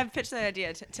 I've pitched that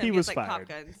idea to Tim. He He was was like fired.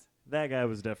 pop guns. That guy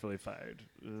was definitely fired.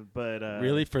 But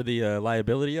Really, for the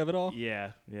liability of it all?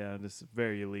 Yeah, it's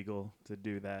very illegal to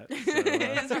do that.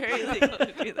 It's very illegal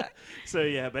to do that. So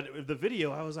yeah, but the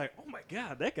video, I was like, oh my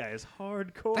god, that guy is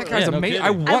hardcore. That guy's Yeah, no amazing. kidding. I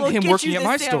I will want him get working you at this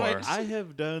my sandwich. store. I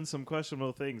have done some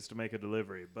questionable things to make a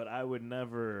delivery, but I would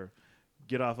never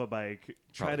get off a bike,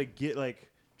 try to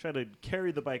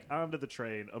carry the bike onto the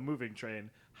train, a moving train,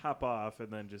 hop off,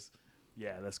 and then just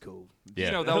that's cool. Yeah.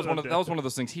 You know, that was one of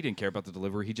those things. He didn't care about the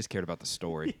delivery. He just cared about the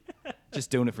story.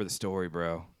 Just doing it for the story,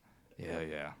 bro.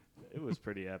 Yeah. It was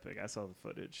pretty epic. I saw the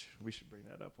footage. We should bring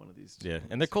that up one of these. Yeah, times.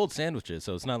 and they're cold sandwiches,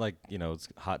 so it's not like, it's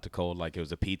hot to cold like it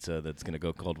was a pizza that's going to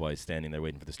go cold while he's standing there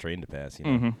waiting for this train to pass,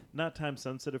 know? Not time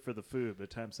sensitive for the food, but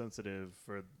time sensitive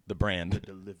for The the brand.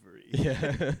 delivery.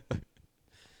 Yeah.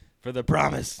 For the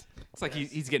promise. It's like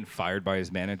he's getting fired by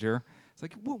his manager. It's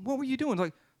like, what were you doing?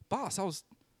 Like, boss, I was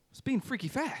being freaky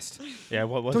fast. Yeah,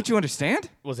 what was Don't you understand?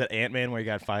 Was it Ant-Man where he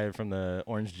got fired from the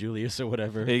Orange Julius or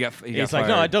whatever? Yeah, he got He's like,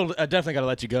 no, I fired." definitely got to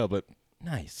let you go, but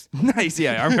nice. Nice,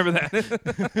 yeah, I remember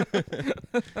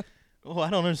that. Well,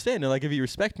 I don't understand. They're like, if you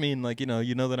respect me and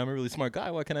you know that I'm a really smart guy,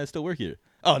 why can't I still work here?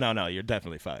 Oh, no, you're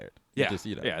definitely fired. Yeah, Just,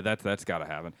 that's got to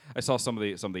happen. I saw some of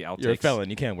the outtakes. You're a felon.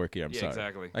 You can't work here. I'm Yeah, sorry.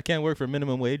 exactly. I can't work for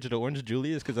minimum wage at Orange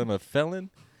Julius because I'm a felon.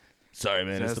 Sorry,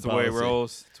 man. That's it's the way it policy.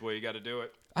 rolls. It's the way you got to do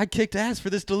it. I kicked ass for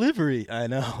this delivery. I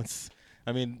know.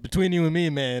 Between you and me,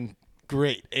 man,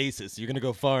 great. Aces. You're going to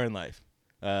go far in life.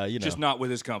 Just not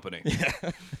with his company.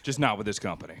 Just not with his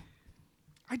company.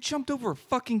 I jumped over a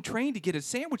fucking train to get a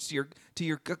sandwich to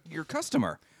your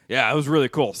customer. Yeah, it was really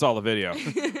cool. Saw the video.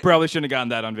 Probably shouldn't have gotten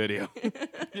that on video.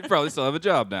 You probably still have a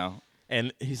job now.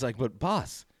 And he's like, but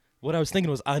boss, what I was thinking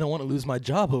was I don't want to lose my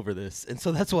job over this. And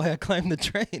so that's why I climbed the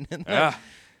train. And Yeah,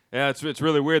 it's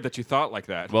really weird that you thought like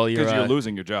that. Well, because you're, you're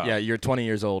losing your job. Yeah, you're 20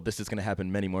 years old. This is going to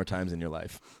happen many more times in your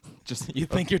life. Just you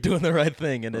think you're doing the right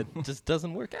thing, and it just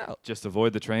doesn't work out. Just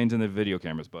avoid the trains and the video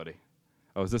cameras, buddy.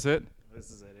 Oh, is this it?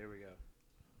 This is it. Here we go.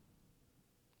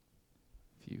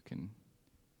 If you can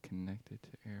connect it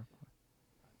to AirPlay.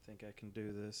 I think I can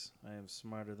do this. I am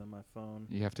smarter than my phone.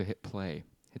 You have to hit play.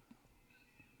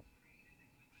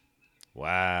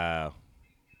 Wow.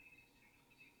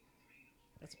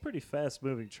 That's a pretty fast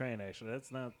moving train, actually.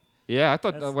 That's not. Yeah, I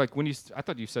thought That's- I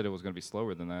thought you said it was going to be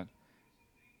slower than that.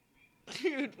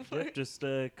 Dude, Yep, just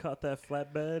caught that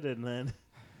flatbed and then.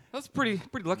 That's pretty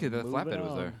lucky that moving flatbed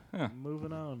was on. there. Yeah.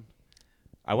 Moving on.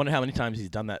 I wonder how many times he's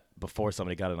done that before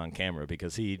somebody got it on camera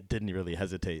because he didn't really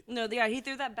hesitate. no, yeah, he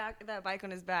threw that bike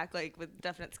on his back with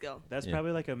definite skill. That's Yeah.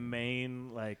 probably like a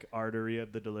main artery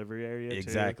of the delivery area. too.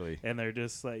 Exactly. And they're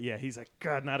just like, he's like,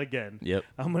 God, not again. Yep.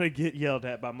 I'm gonna get yelled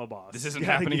at by my boss. This isn't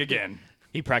Gotta happening get- again.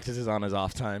 He practices on his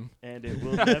off time. And it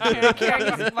will never.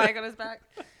 Carrying his bike on his back.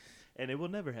 And it will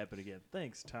never happen again.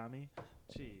 Thanks, Tommy.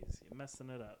 Jeez, you're messing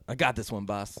it up. I got this one,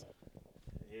 boss.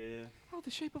 Yeah. Oh,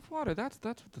 the shape of water. That's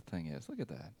what the thing is. Look at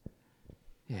that.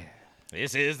 Yeah.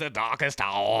 This is the darkest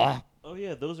hour. Oh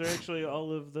yeah, those are actually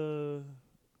all of the.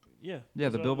 Yeah. Yeah,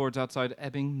 those the are- billboards outside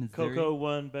Ebbing, Missouri. Coco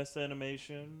won best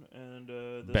animation and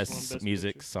this won Best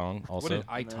music picture. song, What also. did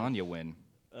I, Tanya win?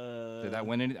 Did that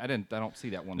win any? I don't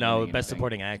see that one. No, winning best anything.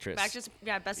 supporting actress.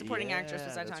 Best supporting actress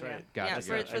was Yeah, that's Tanya. right. Gotcha, Yeah, gotcha.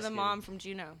 for Ice the mom Skating. from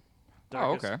Juno.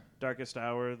 Oh, okay. Darkest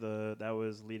Hour. That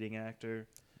was leading actor.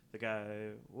 The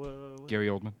guy. Gary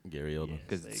Oldman. Gary Oldman.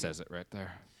 Because there it you says it right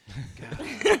there.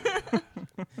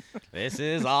 This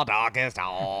is our darkest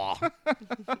hour.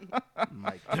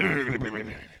 Mike.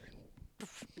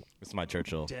 It's my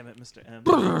Churchill. Damn it, Mr. M.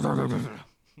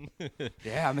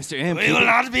 Yeah, Mr. M. We will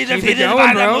not be keep it defeated going,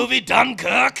 by bro. the movie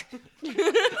Dunkirk.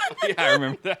 Yeah, I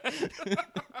remember that.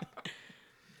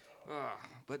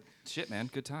 But shit, man,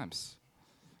 good times.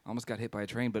 Almost got hit by a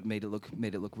train, but made it look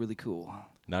really cool.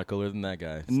 Not cooler than that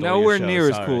guy. Stole Nowhere your show, near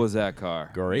as sorry. cool as that car.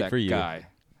 Great that for you. Guy.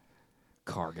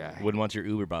 Car guy. Wouldn't want your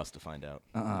Uber boss to find out.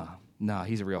 Nah,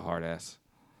 he's a real hard ass.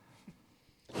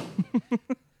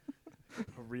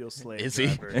 A real slave Is he?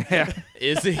 driver. Yeah.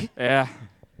 Is he? Yeah.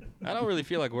 I don't really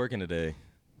feel like working today.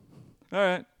 All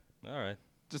right. All right.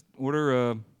 Just order,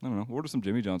 I don't know, order some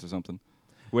Jimmy John's or something.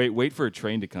 Wait for a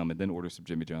train to come and then order some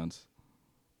Jimmy John's.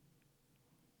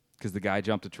 Because the guy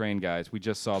jumped a train, guys. We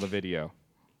just saw the video.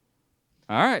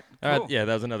 All right. All Cool. right. Yeah,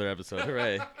 that was another episode.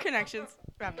 Hooray. Connections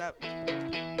wrapped up.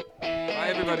 Bye,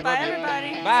 everybody. Bye, Love you.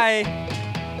 everybody. Bye.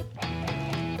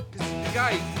 The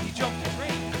guy, he jumped the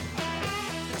train.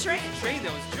 Train. The train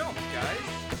that was jumped, guys.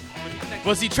 But he's next-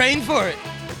 Was he trained for it?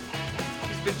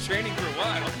 He's been training for a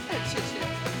while.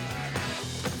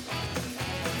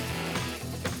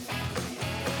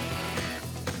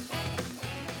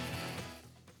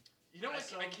 You know what?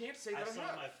 I can't say that I saw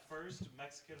enough. my first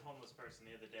Mexican homeless person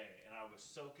the other day, and I was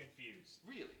so confused.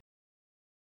 Really?